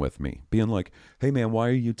 fucking with me, being like, "Hey man, why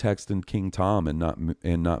are you texting King Tom and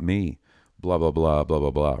not me?" Blah blah blah blah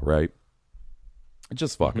blah blah. Right?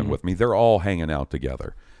 Just fucking with me. They're all hanging out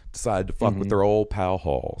together. Decided to fuck with their old pal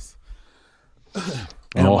Halls.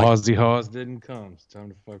 And Hawsy Haws didn't come. It's time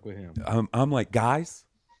to fuck with him. I'm like, guys,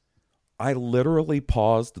 I literally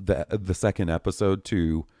paused the second episode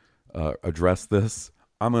to address this.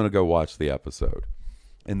 I'm going to go watch the episode.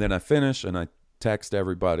 And then I finish and I text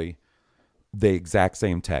everybody the exact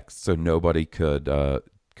same text so nobody could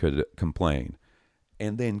complain.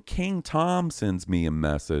 And then King Tom sends me a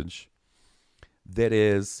message that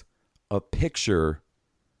is a picture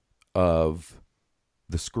of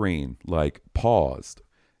the screen, like paused.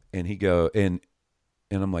 And he and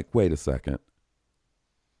I'm like, wait a second.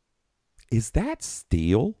 Is that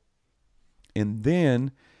Steele? And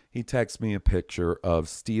then he texts me a picture of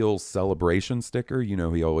Steele's celebration sticker. You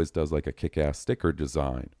know, he always does like a kick-ass sticker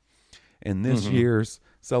design. And this year's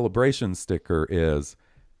celebration sticker is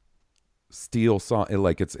Steele song,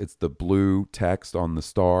 like it's the blue text on the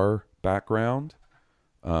star background.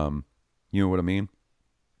 You know what I mean?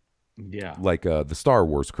 Yeah. Like the Star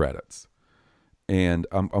Wars credits. And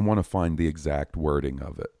I want to find the exact wording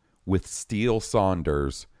of it. With Steele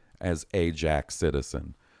Saunders as Ajax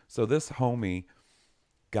Citizen. So this homie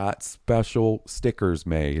got special stickers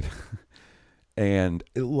made. And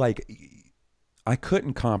I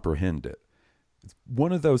couldn't comprehend it. It's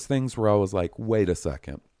one of those things where I was like, wait a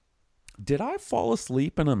second. Did I fall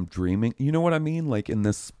asleep and I'm dreaming? You know what I mean? Like in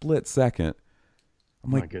this split second,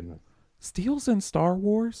 I'm like, my goodness. Steele's in Star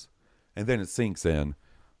Wars? And then it sinks in.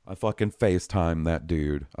 I fucking FaceTime that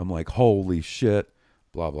dude. I'm like, holy shit,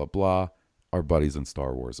 blah, blah, blah. Our buddy's in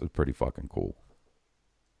Star Wars. It's pretty fucking cool.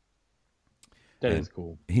 That is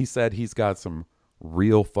cool. He said he's got some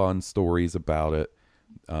real fun stories about it.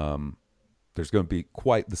 There's going to be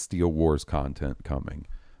quite the Steele Wars content coming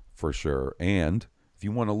for sure. And if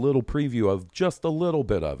you want a little preview of just a little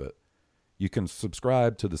bit of it, you can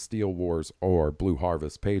subscribe to the Steele Wars or Blue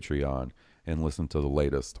Harvest Patreon and listen to the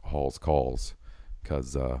latest Hall's Calls,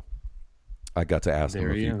 because I got to ask him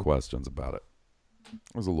a few questions about it.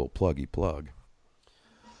 It was a little pluggy plug.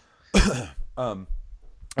 And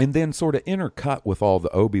then sort of intercut with all the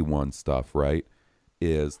Obi-Wan stuff, right,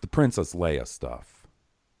 is the Princess Leia stuff.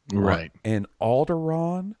 Right. And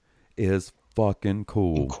Alderaan is fucking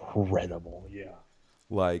cool. Incredible, yeah.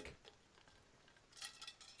 Like,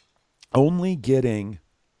 only getting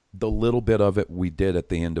the little bit of it we did at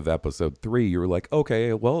the end of episode 3, you were like,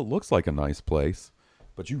 okay, well, it looks like a nice place.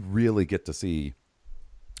 But you really get to see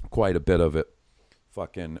quite a bit of it.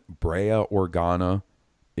 Fucking Brea Organa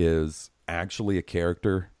is actually a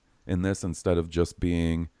character in this instead of just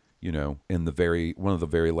being, you know, in the one of the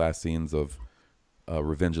very last scenes of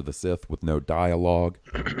Revenge of the Sith with no dialogue.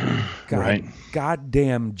 Right.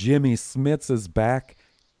 Goddamn, Jimmy Smits is back,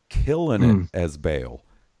 killing it as Bale.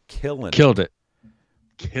 Killed it.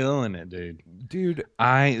 Killing it, dude. Dude,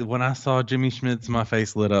 When I saw Jimmy Schmidt's, my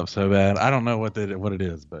face lit up so bad. I don't know what it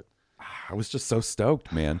is, but I was just so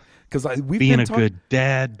stoked, man. Because we've being been a good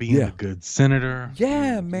dad, being a good senator.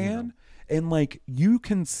 Yeah, man. And like you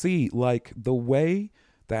can see, like the way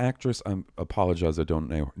the actress, I apologize, I don't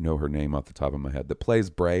know her name off the top of my head, that plays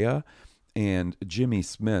Brea and Jimmy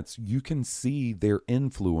Smits, you can see their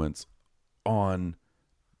influence on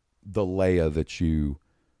the Leia that you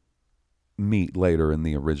meet later in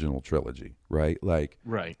the original trilogy, right? Like,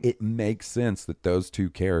 right. It makes sense that those two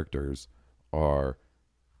characters are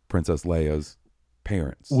Princess Leia's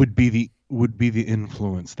parents. Would be the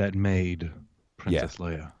influence that made Princess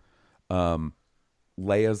Leia.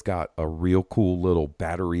 Leia's got a real cool little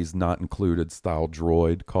batteries not included style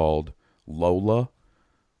droid called Lola.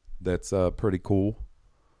 That's pretty cool.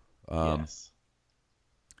 Yes.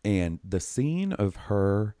 And the scene of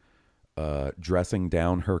her dressing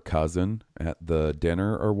down her cousin at the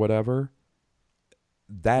dinner or whatever,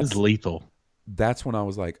 that's lethal. That's when I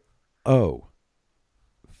was like, oh,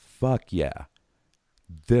 fuck yeah.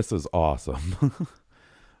 This is awesome.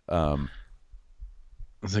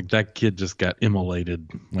 It's like that kid just got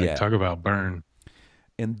immolated. Like, talk about burn.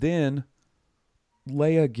 And then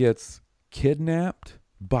Leia gets kidnapped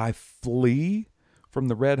by Flea from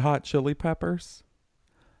the Red Hot Chili Peppers.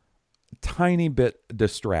 Tiny bit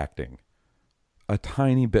distracting. A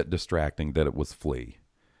tiny bit distracting that it was Flea.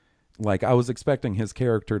 Like, I was expecting his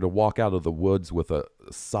character to walk out of the woods with a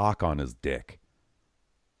sock on his dick.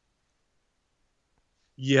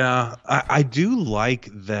 Yeah, I do like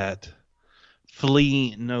that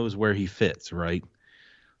Flea knows where he fits, right?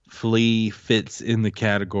 Flea fits in the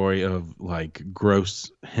category of like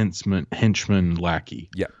gross henchman lackey.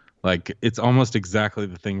 Yeah. Like it's almost exactly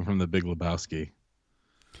the thing from the Big Lebowski.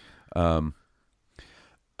 And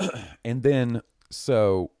then,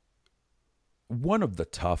 so one of the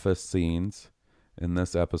toughest scenes in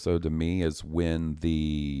this episode to me is when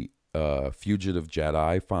the fugitive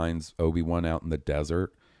Jedi finds Obi-Wan out in the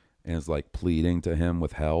desert and is like pleading to him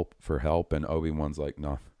with help, and Obi-Wan's like,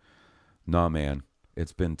 nah, man,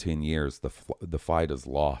 it's been 10 years. The fight is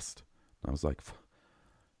lost. And I was like,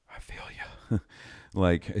 I feel you.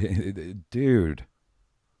 Like, dude,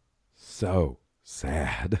 so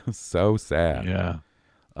sad. So sad. Yeah.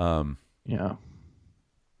 Yeah.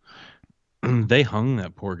 They hung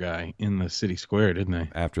that poor guy in the city square, didn't they?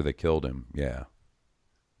 After they killed him. Yeah.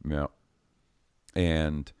 Yeah.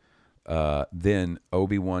 And then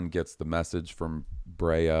Obi-Wan gets the message from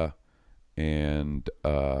Brea and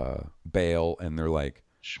Bale, and they're like,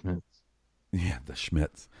 Schmitz. Yeah, the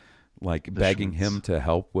Schmitz. Like begging him to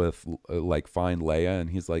help with like find Leia, and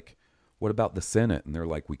he's like, what about the Senate? And they're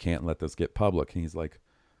like, we can't let this get public. And he's like,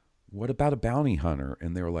 what about a bounty hunter?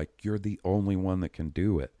 And they're like, you're the only one that can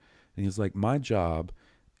do it. And he's like, my job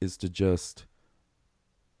is to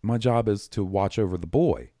watch over the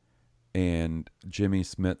boy. And Jimmy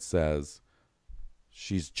Smits says,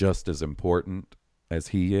 she's just as important as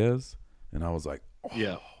he is. And I was like,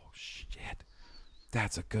 oh, shit.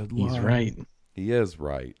 That's a good line. He's right. He is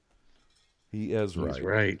right. He is right. He's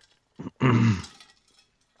right.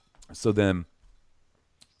 So then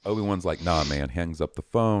Obi-Wan's like, nah, man, hangs up the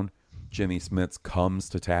phone. Jimmy Smits comes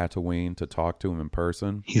to Tatooine to talk to him in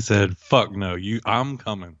person. He said, fuck no, I'm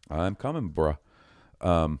coming. I'm coming, bruh.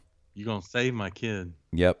 You gonna save my kid.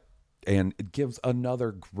 Yep. And it gives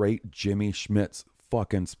another great Jimmy Schmitz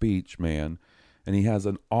fucking speech, man. And he has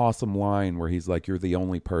an awesome line where he's like, you're the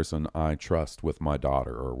only person I trust with my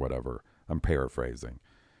daughter, or whatever. I'm paraphrasing.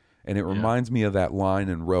 And it reminds me of that line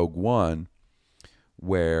in Rogue One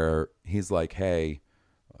where he's like, hey,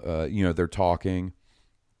 they're talking.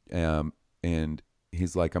 And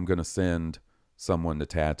he's like, I'm going to send someone to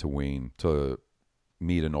Tatooine to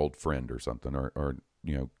meet an old friend or something, or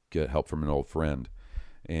get help from an old friend.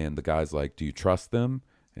 And the guy's like, do you trust them?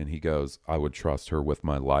 And he goes, I would trust her with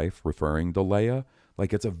my life, referring to Leia.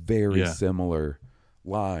 Like, it's a very similar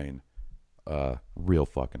line. Real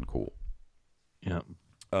fucking cool. Yeah.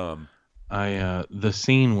 The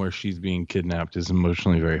scene where she's being kidnapped is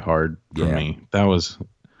emotionally very hard for me. That was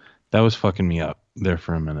fucking me up there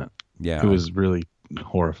for a minute. Yeah. It was really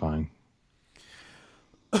horrifying.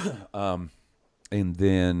 And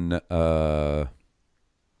then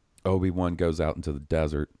Obi-Wan goes out into the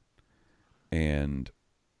desert, and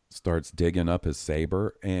starts digging up his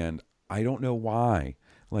saber, and I don't know why.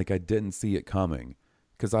 Like, I didn't see it coming,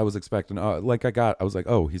 because I was expecting, I was like,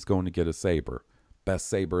 oh, he's going to get a saber. Best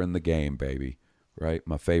saber in the game, baby. Right?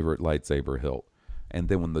 My favorite lightsaber hilt. And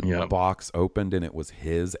then when the box opened and it was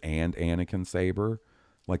his and Anakin's saber,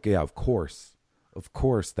 like, yeah, of course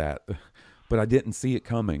that. But I didn't see it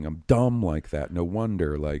coming. I'm dumb like that. No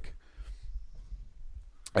wonder, like,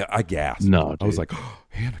 I gasped. No, dude. I was like, oh,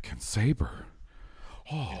 Anakin's saber.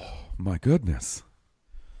 Oh, my goodness.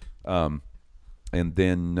 And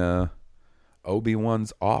then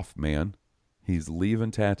Obi-Wan's off, man. He's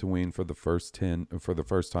leaving Tatooine for the first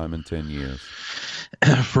time in 10 years.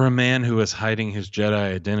 For a man who is hiding his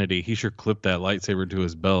Jedi identity, he sure clipped that lightsaber to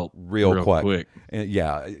his belt real quick. And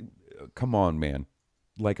yeah, come on, man.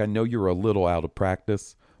 Like, I know you're a little out of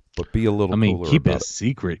practice, but be a little cooler keep about it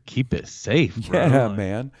secret. Keep it safe, bro. Yeah,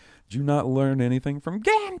 man. Did you not learn anything from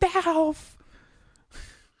Gandalf?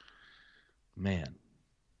 Man.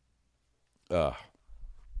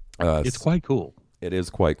 It's quite cool. It is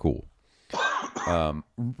quite cool.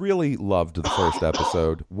 Really loved the first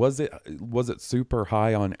episode. Was it super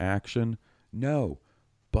high on action? No,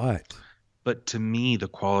 but to me, the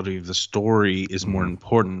quality of the story is more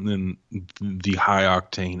important than the high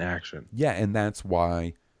octane action. Yeah, and that's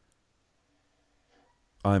why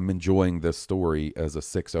I'm enjoying this story as a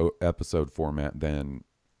 6 episode format than,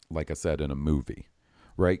 like I said, in a movie,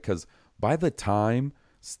 right? Because by the time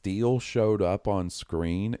Steele showed up on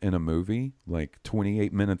screen in a movie, like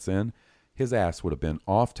 28 minutes in, his ass would have been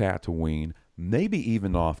off Tatooine, maybe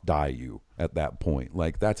even off Daiyu at that point.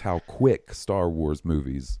 Like, that's how quick Star Wars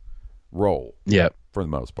movies roll. Yep. For the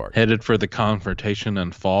most part. Headed for the confrontation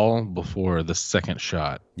and fall before the second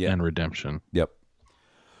shot and redemption. Yep.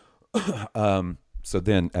 So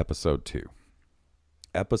then episode 2.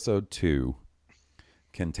 Episode 2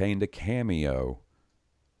 contained a cameo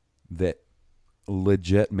that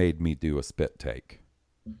legit made me do a spit take.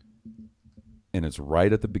 And it's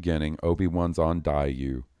right at the beginning. Obi-Wan's on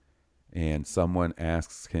Daiyu, and someone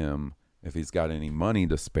asks him if he's got any money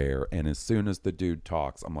to spare. And as soon as the dude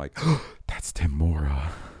talks, I'm like, oh, that's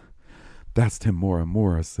Timora. That's Timora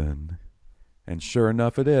Morrison. And sure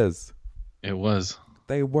enough, it is. It was.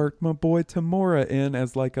 They worked my boy Timora in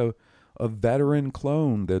as like a veteran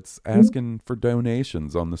clone that's asking for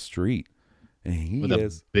donations on the street. And he with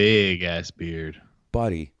is a big ass beard.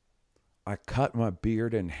 Buddy, I cut my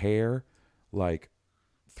beard and hair like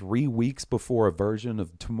 3 weeks before a version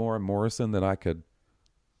of Timora Morrison that I could.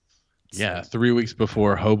 Yeah, 3 weeks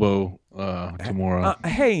before Hobo Timora.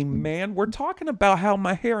 Hey, man, we're talking about how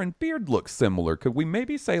my hair and beard look similar. Could we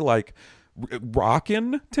maybe say like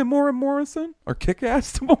rockin' Timora Morrison or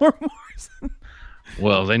kick-ass Timora Morrison?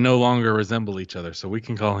 Well, they no longer resemble each other, so we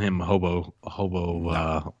can call him Hobo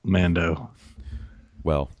Mando.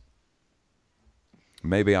 Well,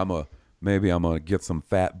 maybe I'm gonna get some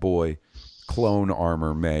fat boy clone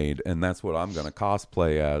armor made, and that's what I'm gonna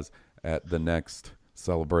cosplay as at the next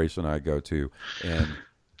celebration I go to, and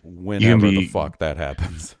whenever the fuck that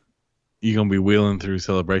happens. You're gonna be wheeling through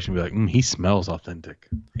Celebration and be like, he smells authentic.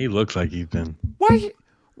 He looks like he's been. Why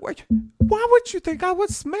would you think I would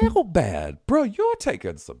smell bad? Bro, you're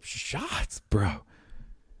taking some shots, bro.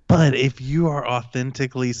 But if you are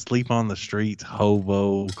authentically sleep on the streets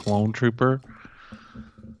hobo clone trooper,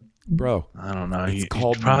 bro, I don't know. You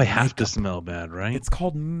probably have to smell bad, right? It's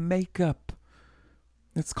called makeup.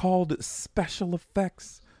 It's called special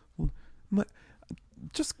effects.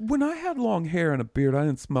 Just when I had long hair and a beard, I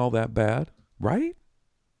didn't smell that bad, right?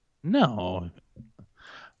 No,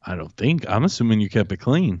 I don't think. I'm assuming you kept it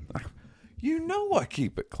clean. You know I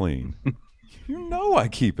keep it clean. You know I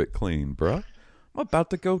keep it clean, bro. I'm about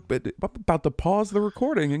to pause the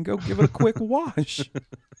recording and go give it a quick wash.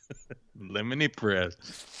 Lemony press.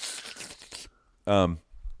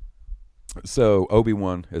 So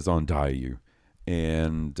Obi-Wan is on Daiyu,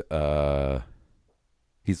 and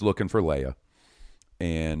he's looking for Leia,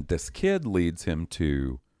 and this kid leads him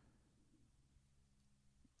to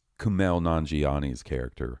Kumail Nanjiani's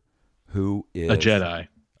character, who is a Jedi,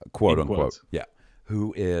 quote unquote, yeah,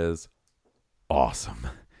 who is awesome.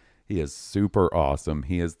 He is super awesome.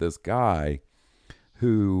 He is this guy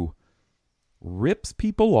who rips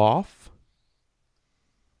people off,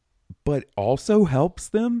 but also helps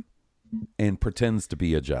them and pretends to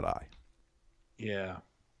be a Jedi. Yeah.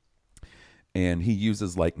 And he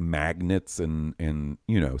uses like magnets and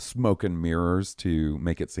smoke and mirrors to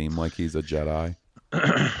make it seem like he's a Jedi.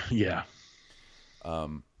 Yeah.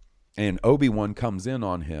 And Obi-Wan comes in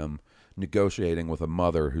on him negotiating with a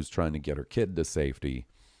mother who's trying to get her kid to safety.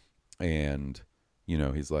 And,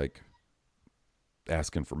 he's like,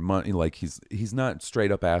 asking for money. Like he's not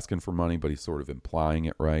straight up asking for money, but he's sort of implying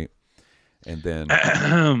it, right? And then,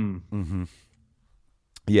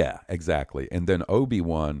 yeah, exactly. And then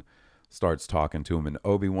Obi-Wan starts talking to him, and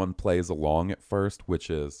Obi-Wan plays along at first, which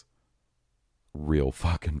is real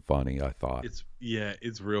fucking funny, I thought.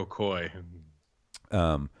 It's real coy.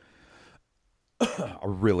 I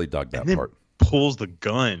really dug that then part. Pulls the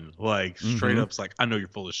gun, like straight up's like, I know you're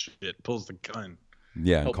full of shit. Pulls the gun.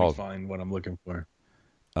 Yeah, and Help calls me find what I'm looking for.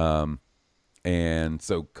 And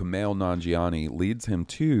so Kumail Nanjiani leads him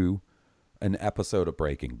to an episode of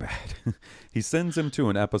Breaking Bad. He sends him to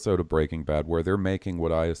an episode of Breaking Bad where they're making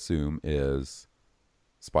what I assume is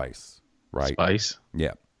spice, right? Spice?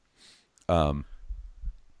 Yeah. And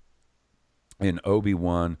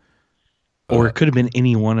Obi-Wan, or it could have been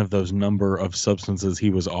any one of those number of substances he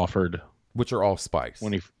was offered, which are all spice.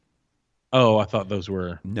 when he. Oh, I thought those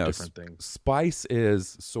were No, different things. Spice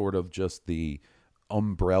is sort of just the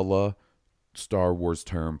umbrella Star Wars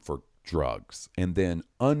term for drugs. And then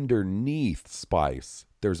underneath spice,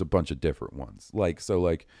 there's a bunch of different ones. Like,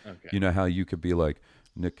 you know how you could be like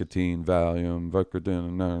nicotine, Valium,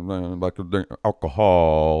 Vicodin,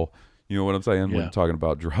 alcohol. You know what I'm saying? When Yeah. I'm talking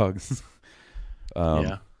about drugs.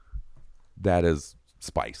 Yeah. That is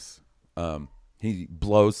spice. He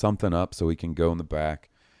blows something up so he can go in the back.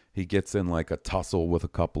 He gets in like a tussle with a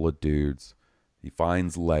couple of dudes. He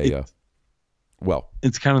finds Leia.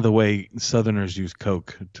 It's kind of the way Southerners use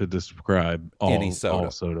Coke to describe Any soda.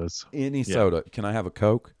 all sodas. Any soda. Can I have a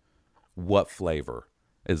Coke? What flavor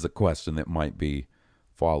is a question that might be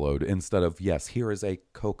followed instead of, yes, here is a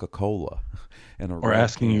Coca-Cola. And Or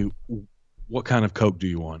asking you, what kind of Coke do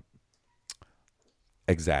you want?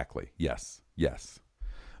 Exactly. Yes.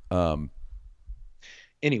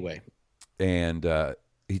 Anyway. And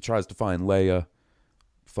he tries to find Leia,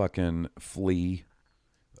 fucking flee,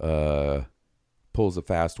 pulls a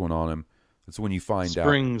fast one on him. That's when you find out.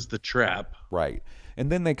 Springs the trap. Right. And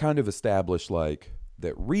then they kind of establish like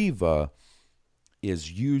that Reva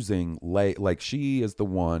is using Leia, like she is the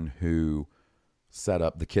one who set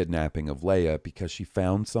up the kidnapping of Leia because she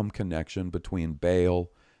found some connection between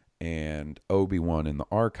Bail and Obi-Wan in the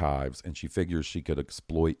archives, and she figures she could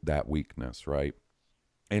exploit that weakness, right?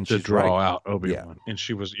 And To she's draw right. out Obi-Wan. Yeah. And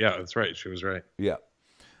she was, that's right. She was right. Yeah.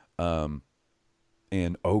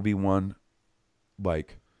 And Obi-Wan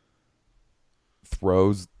like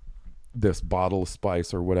throws this bottle of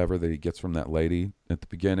spice or whatever that he gets from that lady at the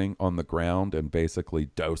beginning on the ground and basically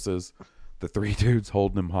doses the three dudes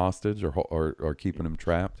holding him hostage or keeping him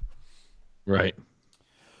trapped. Right.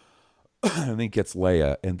 And he gets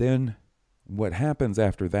Leia. And then what happens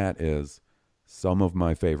after that is some of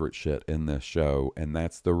my favorite shit in this show, and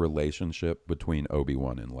that's the relationship between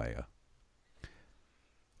Obi-Wan and Leia.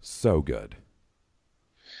 So good.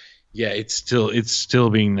 Yeah, it's still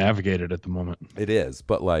being navigated at the moment. It is,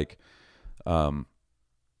 but like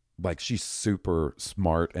she's super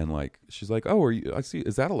smart and like she's like, "Oh,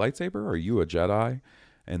 is that a lightsaber? Are you a Jedi?"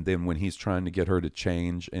 And then when he's trying to get her to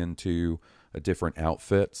change into a different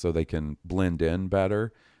outfit so they can blend in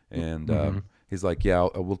better, and he's like, "Yeah,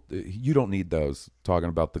 you don't need those." Talking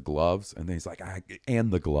about the gloves, and then he's like, "And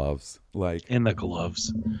the gloves, like, And the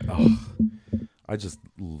gloves. oh, I just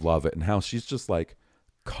love it." And how she's just like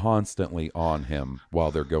constantly on him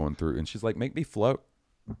while they're going through, and she's like, "Make me float.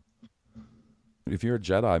 If you're a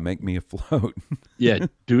Jedi, make me afloat." Yeah,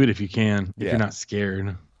 do it if you can. If Yeah. you're not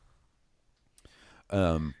scared.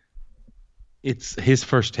 It's his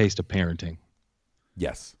first taste of parenting.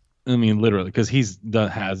 Yes. I mean, literally, because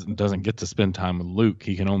doesn't get to spend time with Luke.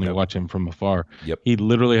 He can only Nope. watch him from afar. Yep. He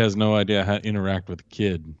literally has no idea how to interact with a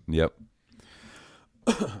kid. Yep.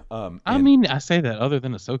 I mean, I say that other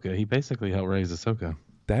than Ahsoka, he basically helped raise Ahsoka.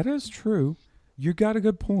 That is true. You got a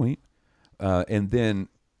good point. And then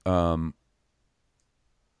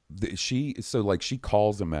she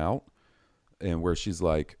calls him out, and where she's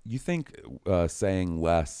like, "You think saying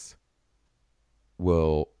less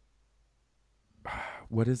will,"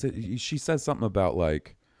 what is it? She says something about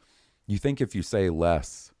like, "You think if you say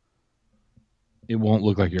less, It won't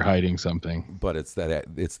look like you're hiding something. but it's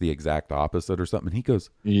the exact opposite or something." And he goes,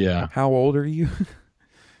 Yeah. "How old are you?"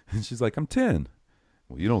 And she's like, "I'm 10.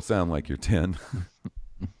 Well, you don't sound like you're 10.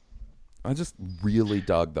 I just really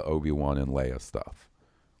dug the Obi-Wan and Leia stuff.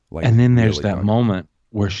 Like, And then there's really that dug it. moment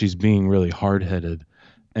where she's being really hard-headed,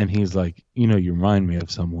 and he's like, you remind me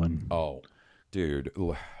of someone. Oh, dude,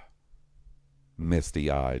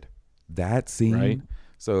 misty-eyed. That scene. Right.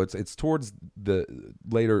 So it's towards the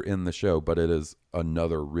later in the show, but it is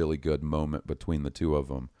another really good moment between the two of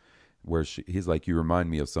them, where he's like, "You remind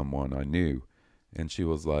me of someone I knew," and she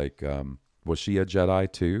was like, "Was she a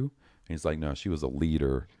Jedi too?" he's like, no, she was a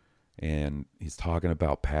leader. And he's talking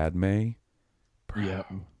about Padme. Yeah.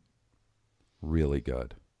 Really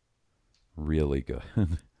good. Really good.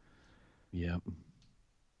 Yep.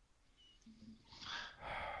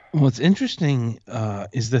 What's interesting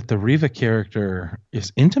is that the Reva character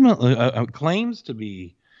is intimately claims to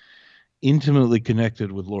be intimately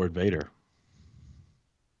connected with Lord Vader.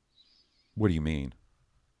 What do you mean?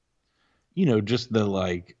 You know, just the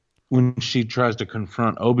like when she tries to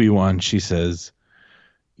confront Obi-Wan, she says,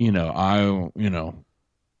 I'm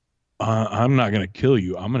not going to kill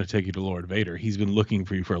you. I'm going to take you to Lord Vader. He's been looking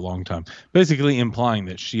for you for a long time. Basically implying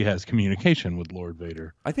that she has communication with Lord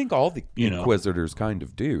Vader. I think all the Inquisitors kind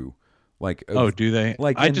of do. Like, do they?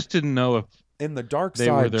 Like, I just didn't know if in the dark they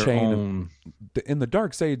side were their chain own. In the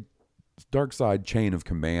dark side chain of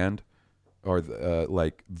command, or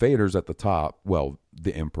like Vader's at the top. Well,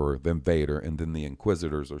 the Emperor, then Vader, and then the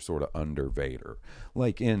Inquisitors are sort of under Vader.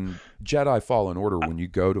 Like in Jedi Fallen Order, when you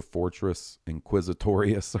go to Fortress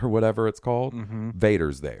Inquisitorius or whatever it's called,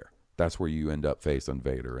 Vader's there. That's where you end up facing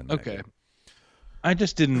Vader. In that game. I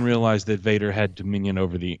just didn't realize that Vader had dominion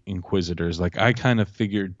over the Inquisitors. Like, I kind of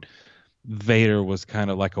figured Vader was kind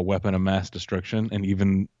of like a weapon of mass destruction, and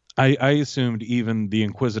even I assumed even the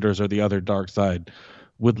Inquisitors or the other dark side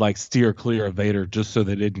would like steer clear of Vader just so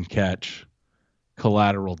they didn't catch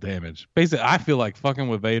collateral damage. Basically, I feel like fucking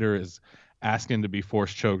with Vader is asking to be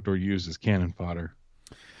force choked or used as cannon fodder.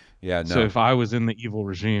 Yeah, no. So if I was in the evil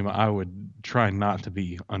regime, I would try not to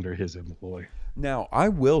be under his employ. Now, I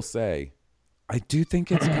will say, I do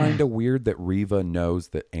think it's kind of weird that Reva knows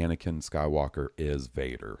that Anakin Skywalker is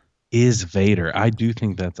Vader. I do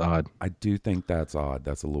think that's odd. I do think that's odd.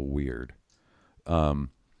 That's a little weird.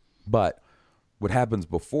 But what happens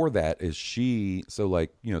before that is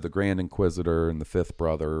the Grand Inquisitor and the fifth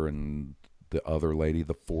brother and the other lady,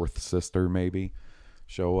 the fourth sister maybe,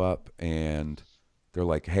 show up and they're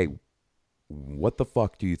like, hey, what the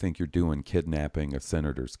fuck do you think you're doing kidnapping a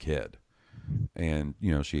senator's kid? And,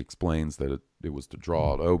 she explains that it was to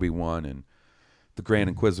draw out Obi-Wan, and the Grand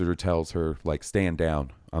Inquisitor tells her, like, stand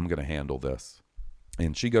down. I'm going to handle this.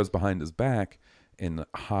 And she goes behind his back and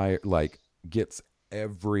gets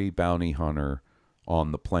every bounty hunter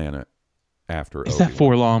on the planet after Is Obi-Wan. that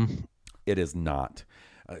Forlom? It is not.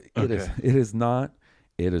 Okay. It is not.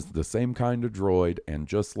 It is the same kind of droid, and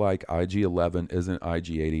just like IG-11 isn't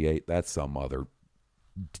IG-88, that's some other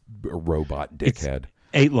robot dickhead.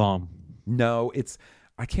 It's 8-Lom. No,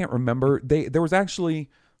 I can't remember. There was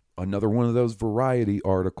actually another one of those Variety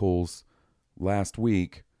articles last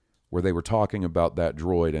week where they were talking about that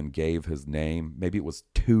droid and gave his name. Maybe it was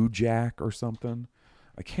 2 Jack or something.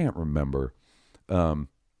 I can't remember. But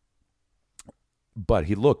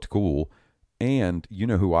he looked cool. And you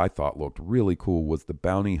know who I thought looked really cool was the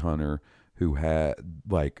bounty hunter who had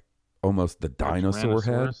like almost the dinosaur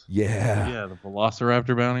head. Yeah. Yeah, the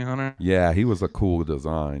Velociraptor bounty hunter. Yeah, he was a cool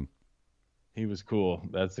design. He was cool.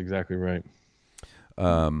 That's exactly right.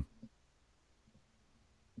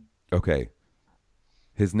 Okay.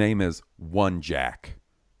 His name is 1 Jack.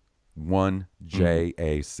 1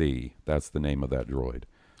 JAC. That's the name of that droid.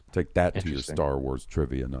 Take that to your Star Wars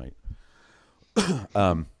trivia night.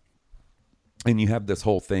 And you have this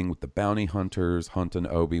whole thing with the bounty hunters hunting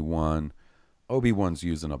Obi-Wan. Obi-Wan's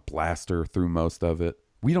using a blaster through most of it.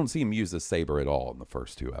 We don't see him use a saber at all in the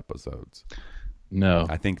first 2 episodes. No.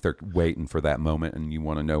 I think they're waiting for that moment, and you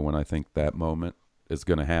want to know when I think that moment is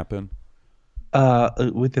going to happen?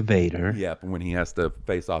 With the Vader. Yeah, when he has to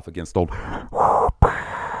face off against old...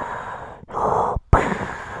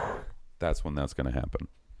 That's when that's going to happen.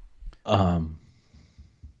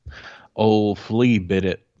 Old Flea bit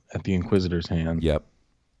it at the Inquisitor's hand. Yep.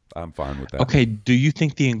 I'm fine with that. Okay, do you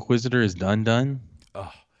think the Inquisitor is done?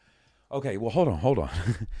 Okay, well, hold on.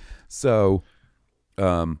 So,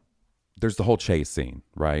 there's the whole chase scene,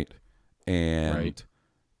 right? And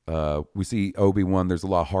we see Obi-Wan. There's a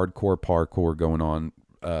lot of hardcore parkour going on.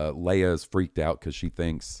 Leia is freaked out because she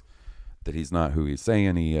thinks that he's not who he's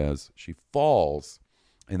saying he is. She falls,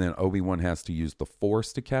 and then Obi-Wan has to use the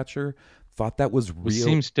Force to catch her. Thought that was real. It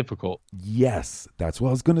seems difficult. Yes, that's what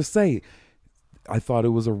I was going to say. I thought it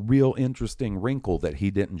was a real interesting wrinkle that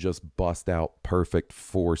he didn't just bust out perfect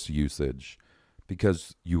Force usage,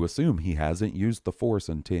 because you assume he hasn't used the Force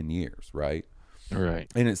in 10 years, right? Right.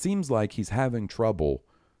 And it seems like he's having trouble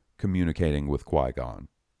communicating with Qui-Gon.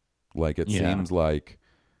 Like, it seems like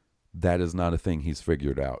that is not a thing he's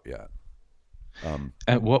figured out yet.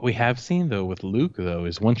 And what we have seen, though, with Luke, though,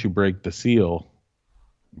 is once you break the seal,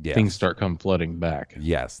 things start come flooding back.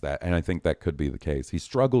 Yes, and I think that could be the case. He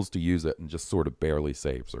struggles to use it and just sort of barely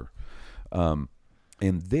saves her. And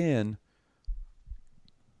then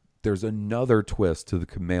there's another twist to the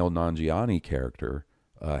Kumail Nanjiani character,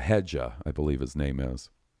 Hedja, I believe his name is.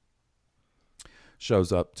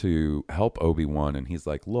 Shows up to help Obi-Wan, and he's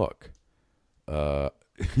like, look,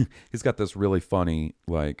 he's got this really funny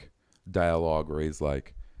like dialogue where he's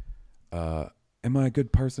like, am I a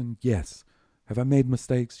good person? Yes. Have I made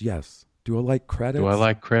mistakes? Yes. Do I like credits? Do I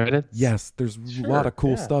like credits? Yes. There's a lot of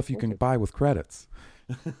cool stuff you can buy with credits.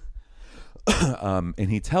 And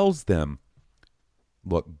he tells them,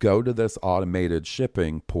 look, go to this automated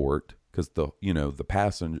shipping port because the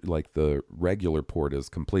passenger, like the regular port, is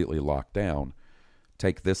completely locked down.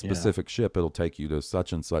 Take this specific ship. It'll take you to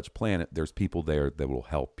such and such planet. There's people there that will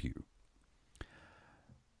help you.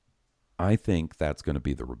 I think that's going to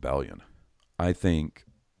be the rebellion. I think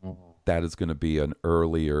that is going to be an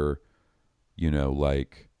earlier,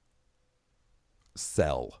 like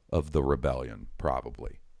cell of the rebellion,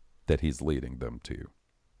 probably, that he's leading them to.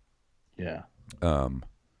 Yeah.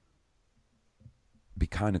 Be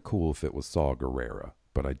kind of cool if it was Saw Gerrera,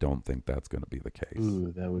 but I don't think that's going to be the case.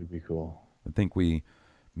 Ooh, that would be cool. I think we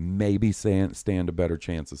maybe stand a better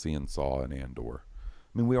chance of seeing Saw and Andor.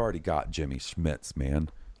 I mean, we already got Jimmy Schmitz, man.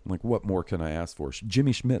 Like, what more can I ask for?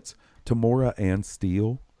 Jimmy Schmitz, Tamora and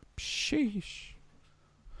Steele. Sheesh.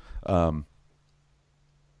 And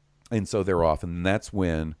so they're off, and that's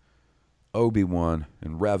when Obi-Wan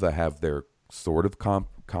and Reva have their sort of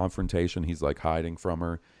confrontation. He's like hiding from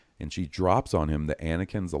her, and she drops on him that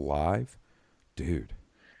Anakin's alive. Dude.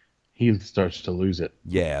 He starts to lose it.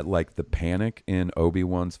 Yeah, like the panic in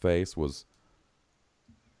Obi-Wan's face was,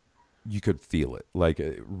 you could feel it. Like,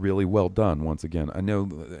 really well done once again. I know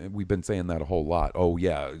we've been saying that a whole lot. Oh,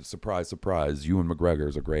 yeah, surprise, surprise. Ewan McGregor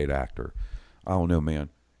is a great actor. I don't know, man.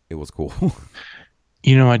 It was cool.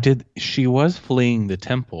 She was fleeing the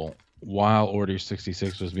temple while Order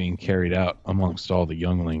 66 was being carried out amongst all the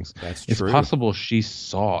younglings. That's true. It's true. possible she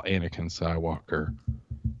saw Anakin Skywalker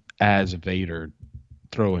as Vader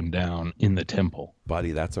throw him down in the temple.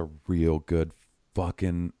 Buddy, that's a real good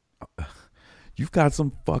fucking... You've got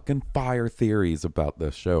some fucking fire theories about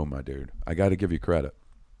this show, my dude. I got to give you credit.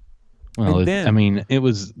 Well, it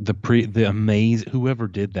was the amazing... Whoever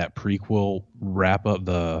did that prequel wrap up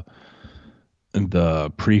the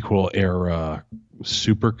prequel era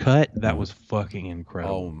supercut, that was fucking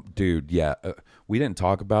incredible. Oh, dude, yeah. We didn't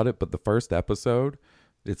talk about it, but the first episode,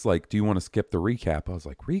 it's like, do you want to skip the recap? I was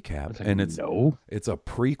like, recap? And it's a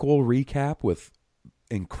prequel recap with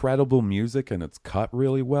incredible music, and it's cut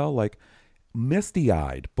really well. Like,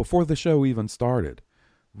 misty-eyed before the show even started.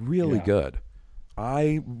 Really good.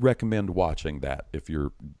 I recommend watching that if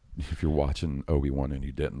you're watching Obi-Wan and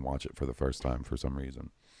you didn't watch it for the first time for some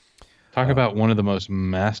reason. Talk about one of the most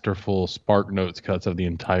masterful Spark Notes cuts of the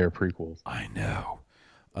entire prequels. I know.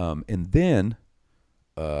 And then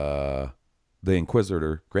the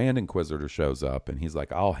Grand Inquisitor shows up, and he's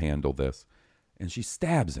like, I'll handle this. And she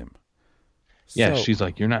stabs him. Yeah, So, she's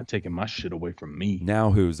like, you're not taking my shit away from me.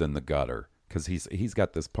 now who's in the gutter? Because he's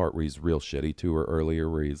got this part where he's real shitty to her earlier,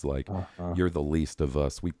 where he's like, you're the least of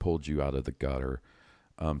us. We pulled you out of the gutter.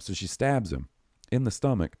 So she stabs him in the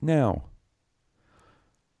stomach. Now,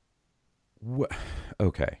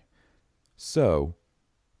 okay. So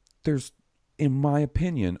there's, in my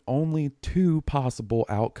opinion, only two possible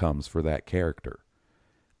outcomes for that character.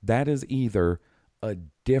 That is either a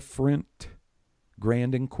different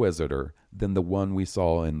Grand Inquisitor than the one we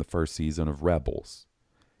saw in the first season of Rebels.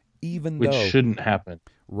 Which shouldn't happen.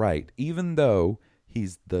 Right. Even though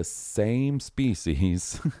he's the same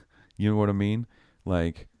species, you know what I mean?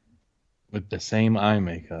 Like, with the same eye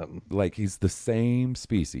makeup. Like, he's the same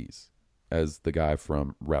species as the guy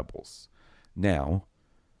from Rebels. Now,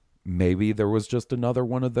 maybe there was just another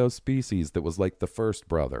one of those species that was like the first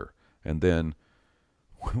brother. And then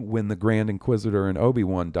when the Grand Inquisitor in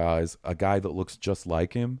Obi-Wan dies, a guy that looks just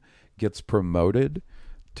like him gets promoted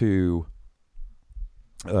to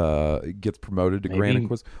Grand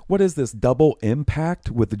Inquisitor. What is this, Double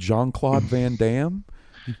Impact with Jean-Claude Van Damme?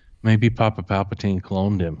 Maybe Papa Palpatine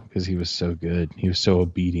cloned him because he was so good. He was so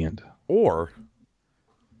obedient. Or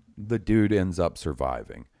the dude ends up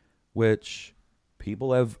surviving, which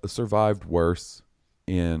people have survived worse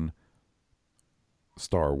in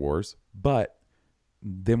Star Wars, but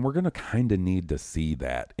then we're going to kind of need to see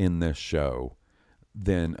that in this show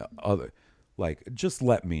than other. Like, just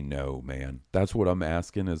let me know, man. That's what I'm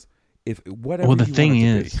asking is if whatever. Well, the you thing want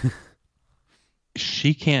it is, to be.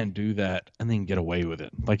 she can't do that and then get away with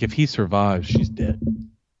it. Like, if he survives, she's dead.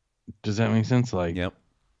 Does that make sense? Like, Yep.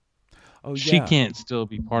 Oh, she yeah. can't still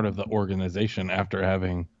be part of the organization after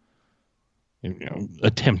having,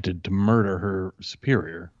 attempted to murder her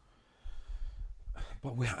superior.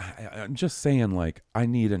 But I'm just saying, like, I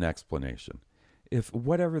need an explanation. If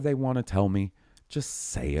whatever they want to tell me, just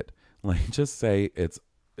say it. Like, just say it's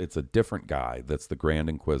a different guy that's the Grand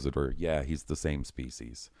Inquisitor. Yeah, he's the same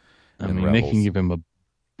species. I in mean, they Rebels. can give him a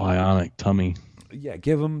bionic tummy. Yeah,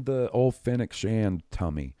 give him the old Fennec Shand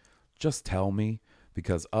tummy. Just tell me,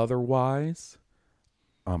 because otherwise,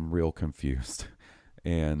 I'm real confused.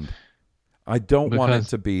 And I don't want it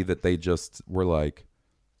to be that they just were like,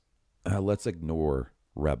 let's ignore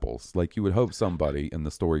Rebels. Like, you would hope somebody in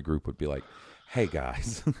the story group would be like, hey,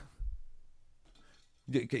 guys.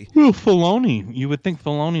 Well, Filoni. You would think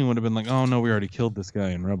Filoni would have been like, oh, no, we already killed this guy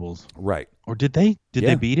in Rebels. Right. Or did they? Did Yeah.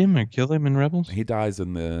 they beat him or kill him in Rebels? He dies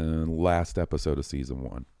in the last episode of season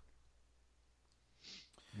 1.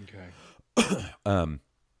 Okay.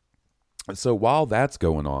 So while that's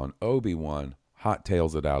going on, Obi-Wan hot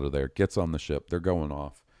tails it out of there, gets on the ship. They're going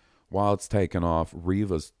off. While it's taking off,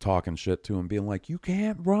 Reva's talking shit to him, being like, you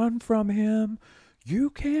can't run from him. You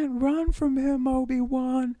can't run from him,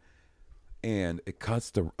 Obi-Wan. And it cuts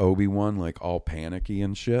to Obi-Wan like all panicky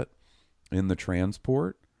and shit in the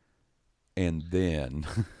transport. And then...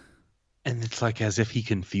 And it's like as if he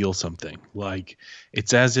can feel something. Like,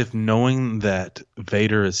 it's as if knowing that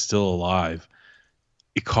Vader is still alive,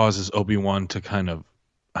 it causes Obi-Wan to kind of,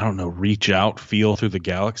 I don't know, reach out, feel through the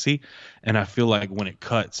galaxy. And I feel like when it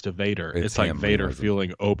cuts to Vader, it's like Vader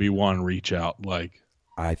feeling Obi-Wan reach out. Like,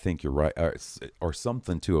 I think you're right. Or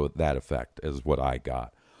something to that effect is what I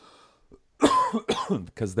got.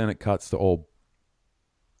 Because then it cuts to old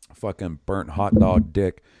fucking burnt hot dog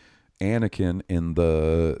dick Anakin in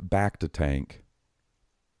the Bacta tank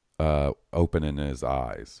opening his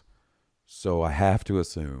eyes. So I have to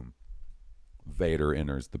assume Vader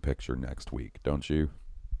enters the picture next week, don't you?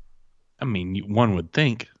 I mean, one would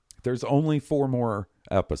think. There's only 4 more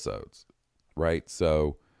episodes, right?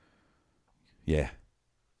 So, yeah.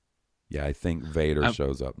 Yeah, I think Vader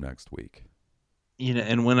shows up next week. You know,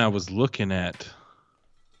 and when I was looking at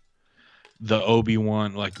the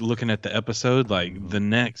Obi-Wan, like looking at the episode, like the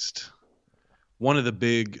next one of the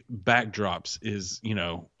big backdrops is, you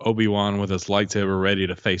know, Obi-Wan with his lightsaber ready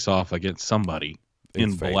to face off against somebody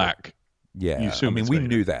in black. Yeah, I mean, we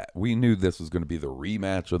knew that. We knew this was going to be the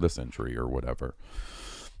rematch of the century or whatever.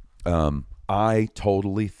 I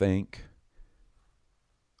totally think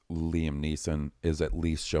Liam Neeson is at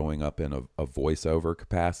least showing up in a voiceover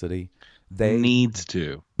capacity. They needs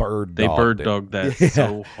to. They bird dogged that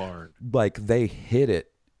so hard. Like, they hit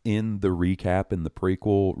it in the recap, in the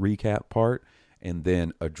prequel recap part, and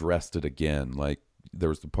then addressed it again. Like, there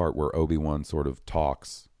was the part where Obi-Wan sort of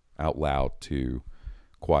talks out loud to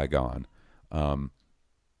Qui-Gon.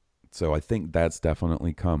 So I think that's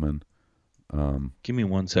definitely coming. Give me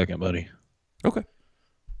 1 second, buddy. Okay.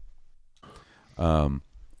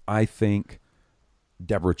 I think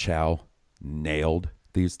Deborah Chow nailed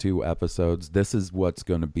these 2 episodes. This is what's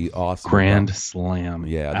going to be awesome. Grand slam.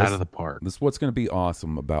 Yeah, out of the park. This is what's going to be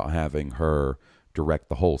awesome about having her direct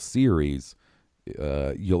the whole series.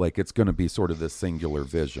 It's going to be sort of this singular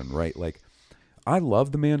vision, right? Like, I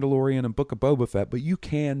love The Mandalorian and Book of Boba Fett, but you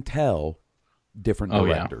can tell different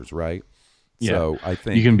directors, right? Yeah. So I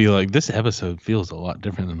think you can be like, this episode feels a lot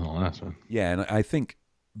different than the last one. Yeah, and I think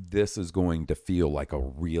this is going to feel like a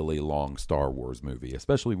really long Star Wars movie,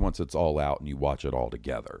 especially once it's all out and you watch it all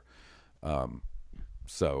together.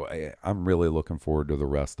 So I'm really looking forward to the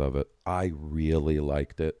rest of it. I really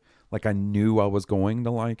liked it. Like, I knew I was going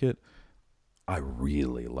to like it. I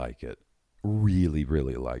really like it. Really,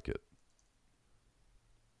 really like it.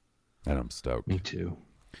 And I'm stoked. Me too.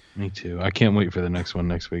 I can't wait for the next one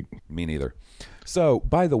next week. Me neither. So,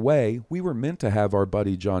 by the way, we were meant to have our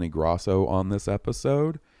buddy Johnny Grosso on this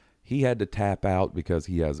episode. He had to tap out because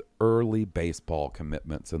he has early baseball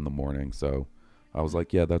commitments in the morning. So I was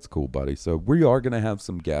like, yeah, that's cool, buddy. So we are going to have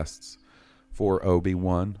some guests for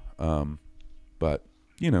Obi-Wan. But,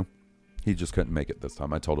 you know, he just couldn't make it this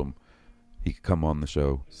time. I told him he could come on the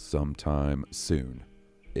show sometime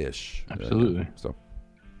soon-ish. Absolutely. So,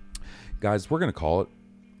 guys, we're going to call it.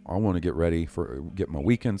 I want to get my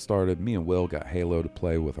weekend started. Me and Will got Halo to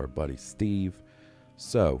play with our buddy Steve.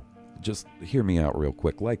 So just hear me out real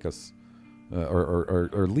quick. Like us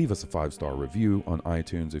or leave us a 5-star review on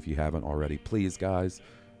iTunes if you haven't already. Please, guys.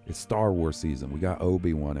 It's Star Wars season. We got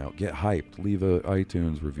Obi-Wan out. Get hyped. Leave a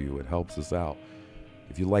iTunes review. It helps us out.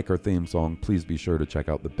 If you like our theme song, please be sure to check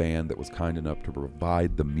out the band that was kind enough to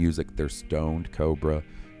provide the music. They're Stoned Cobra.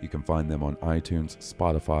 You can find them on iTunes,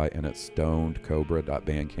 Spotify, and at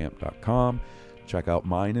stonedcobra.bandcamp.com. Check out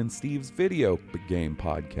mine and Steve's video game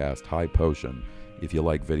podcast, High Potion, if you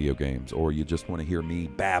like video games or you just want to hear me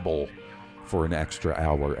babble for an extra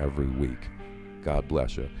hour every week. God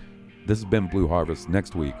bless you. This has been Blue Harvest.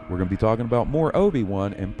 Next week, we're going to be talking about more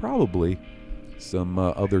Obi-Wan and probably some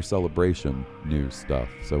other Celebration news stuff.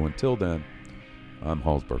 So until then, I'm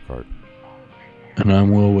Halls Burkhart. And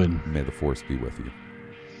I'm Will Wynn. May the Force be with you.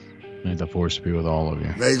 May the Force be with all of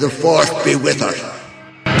you. May the Force be with us.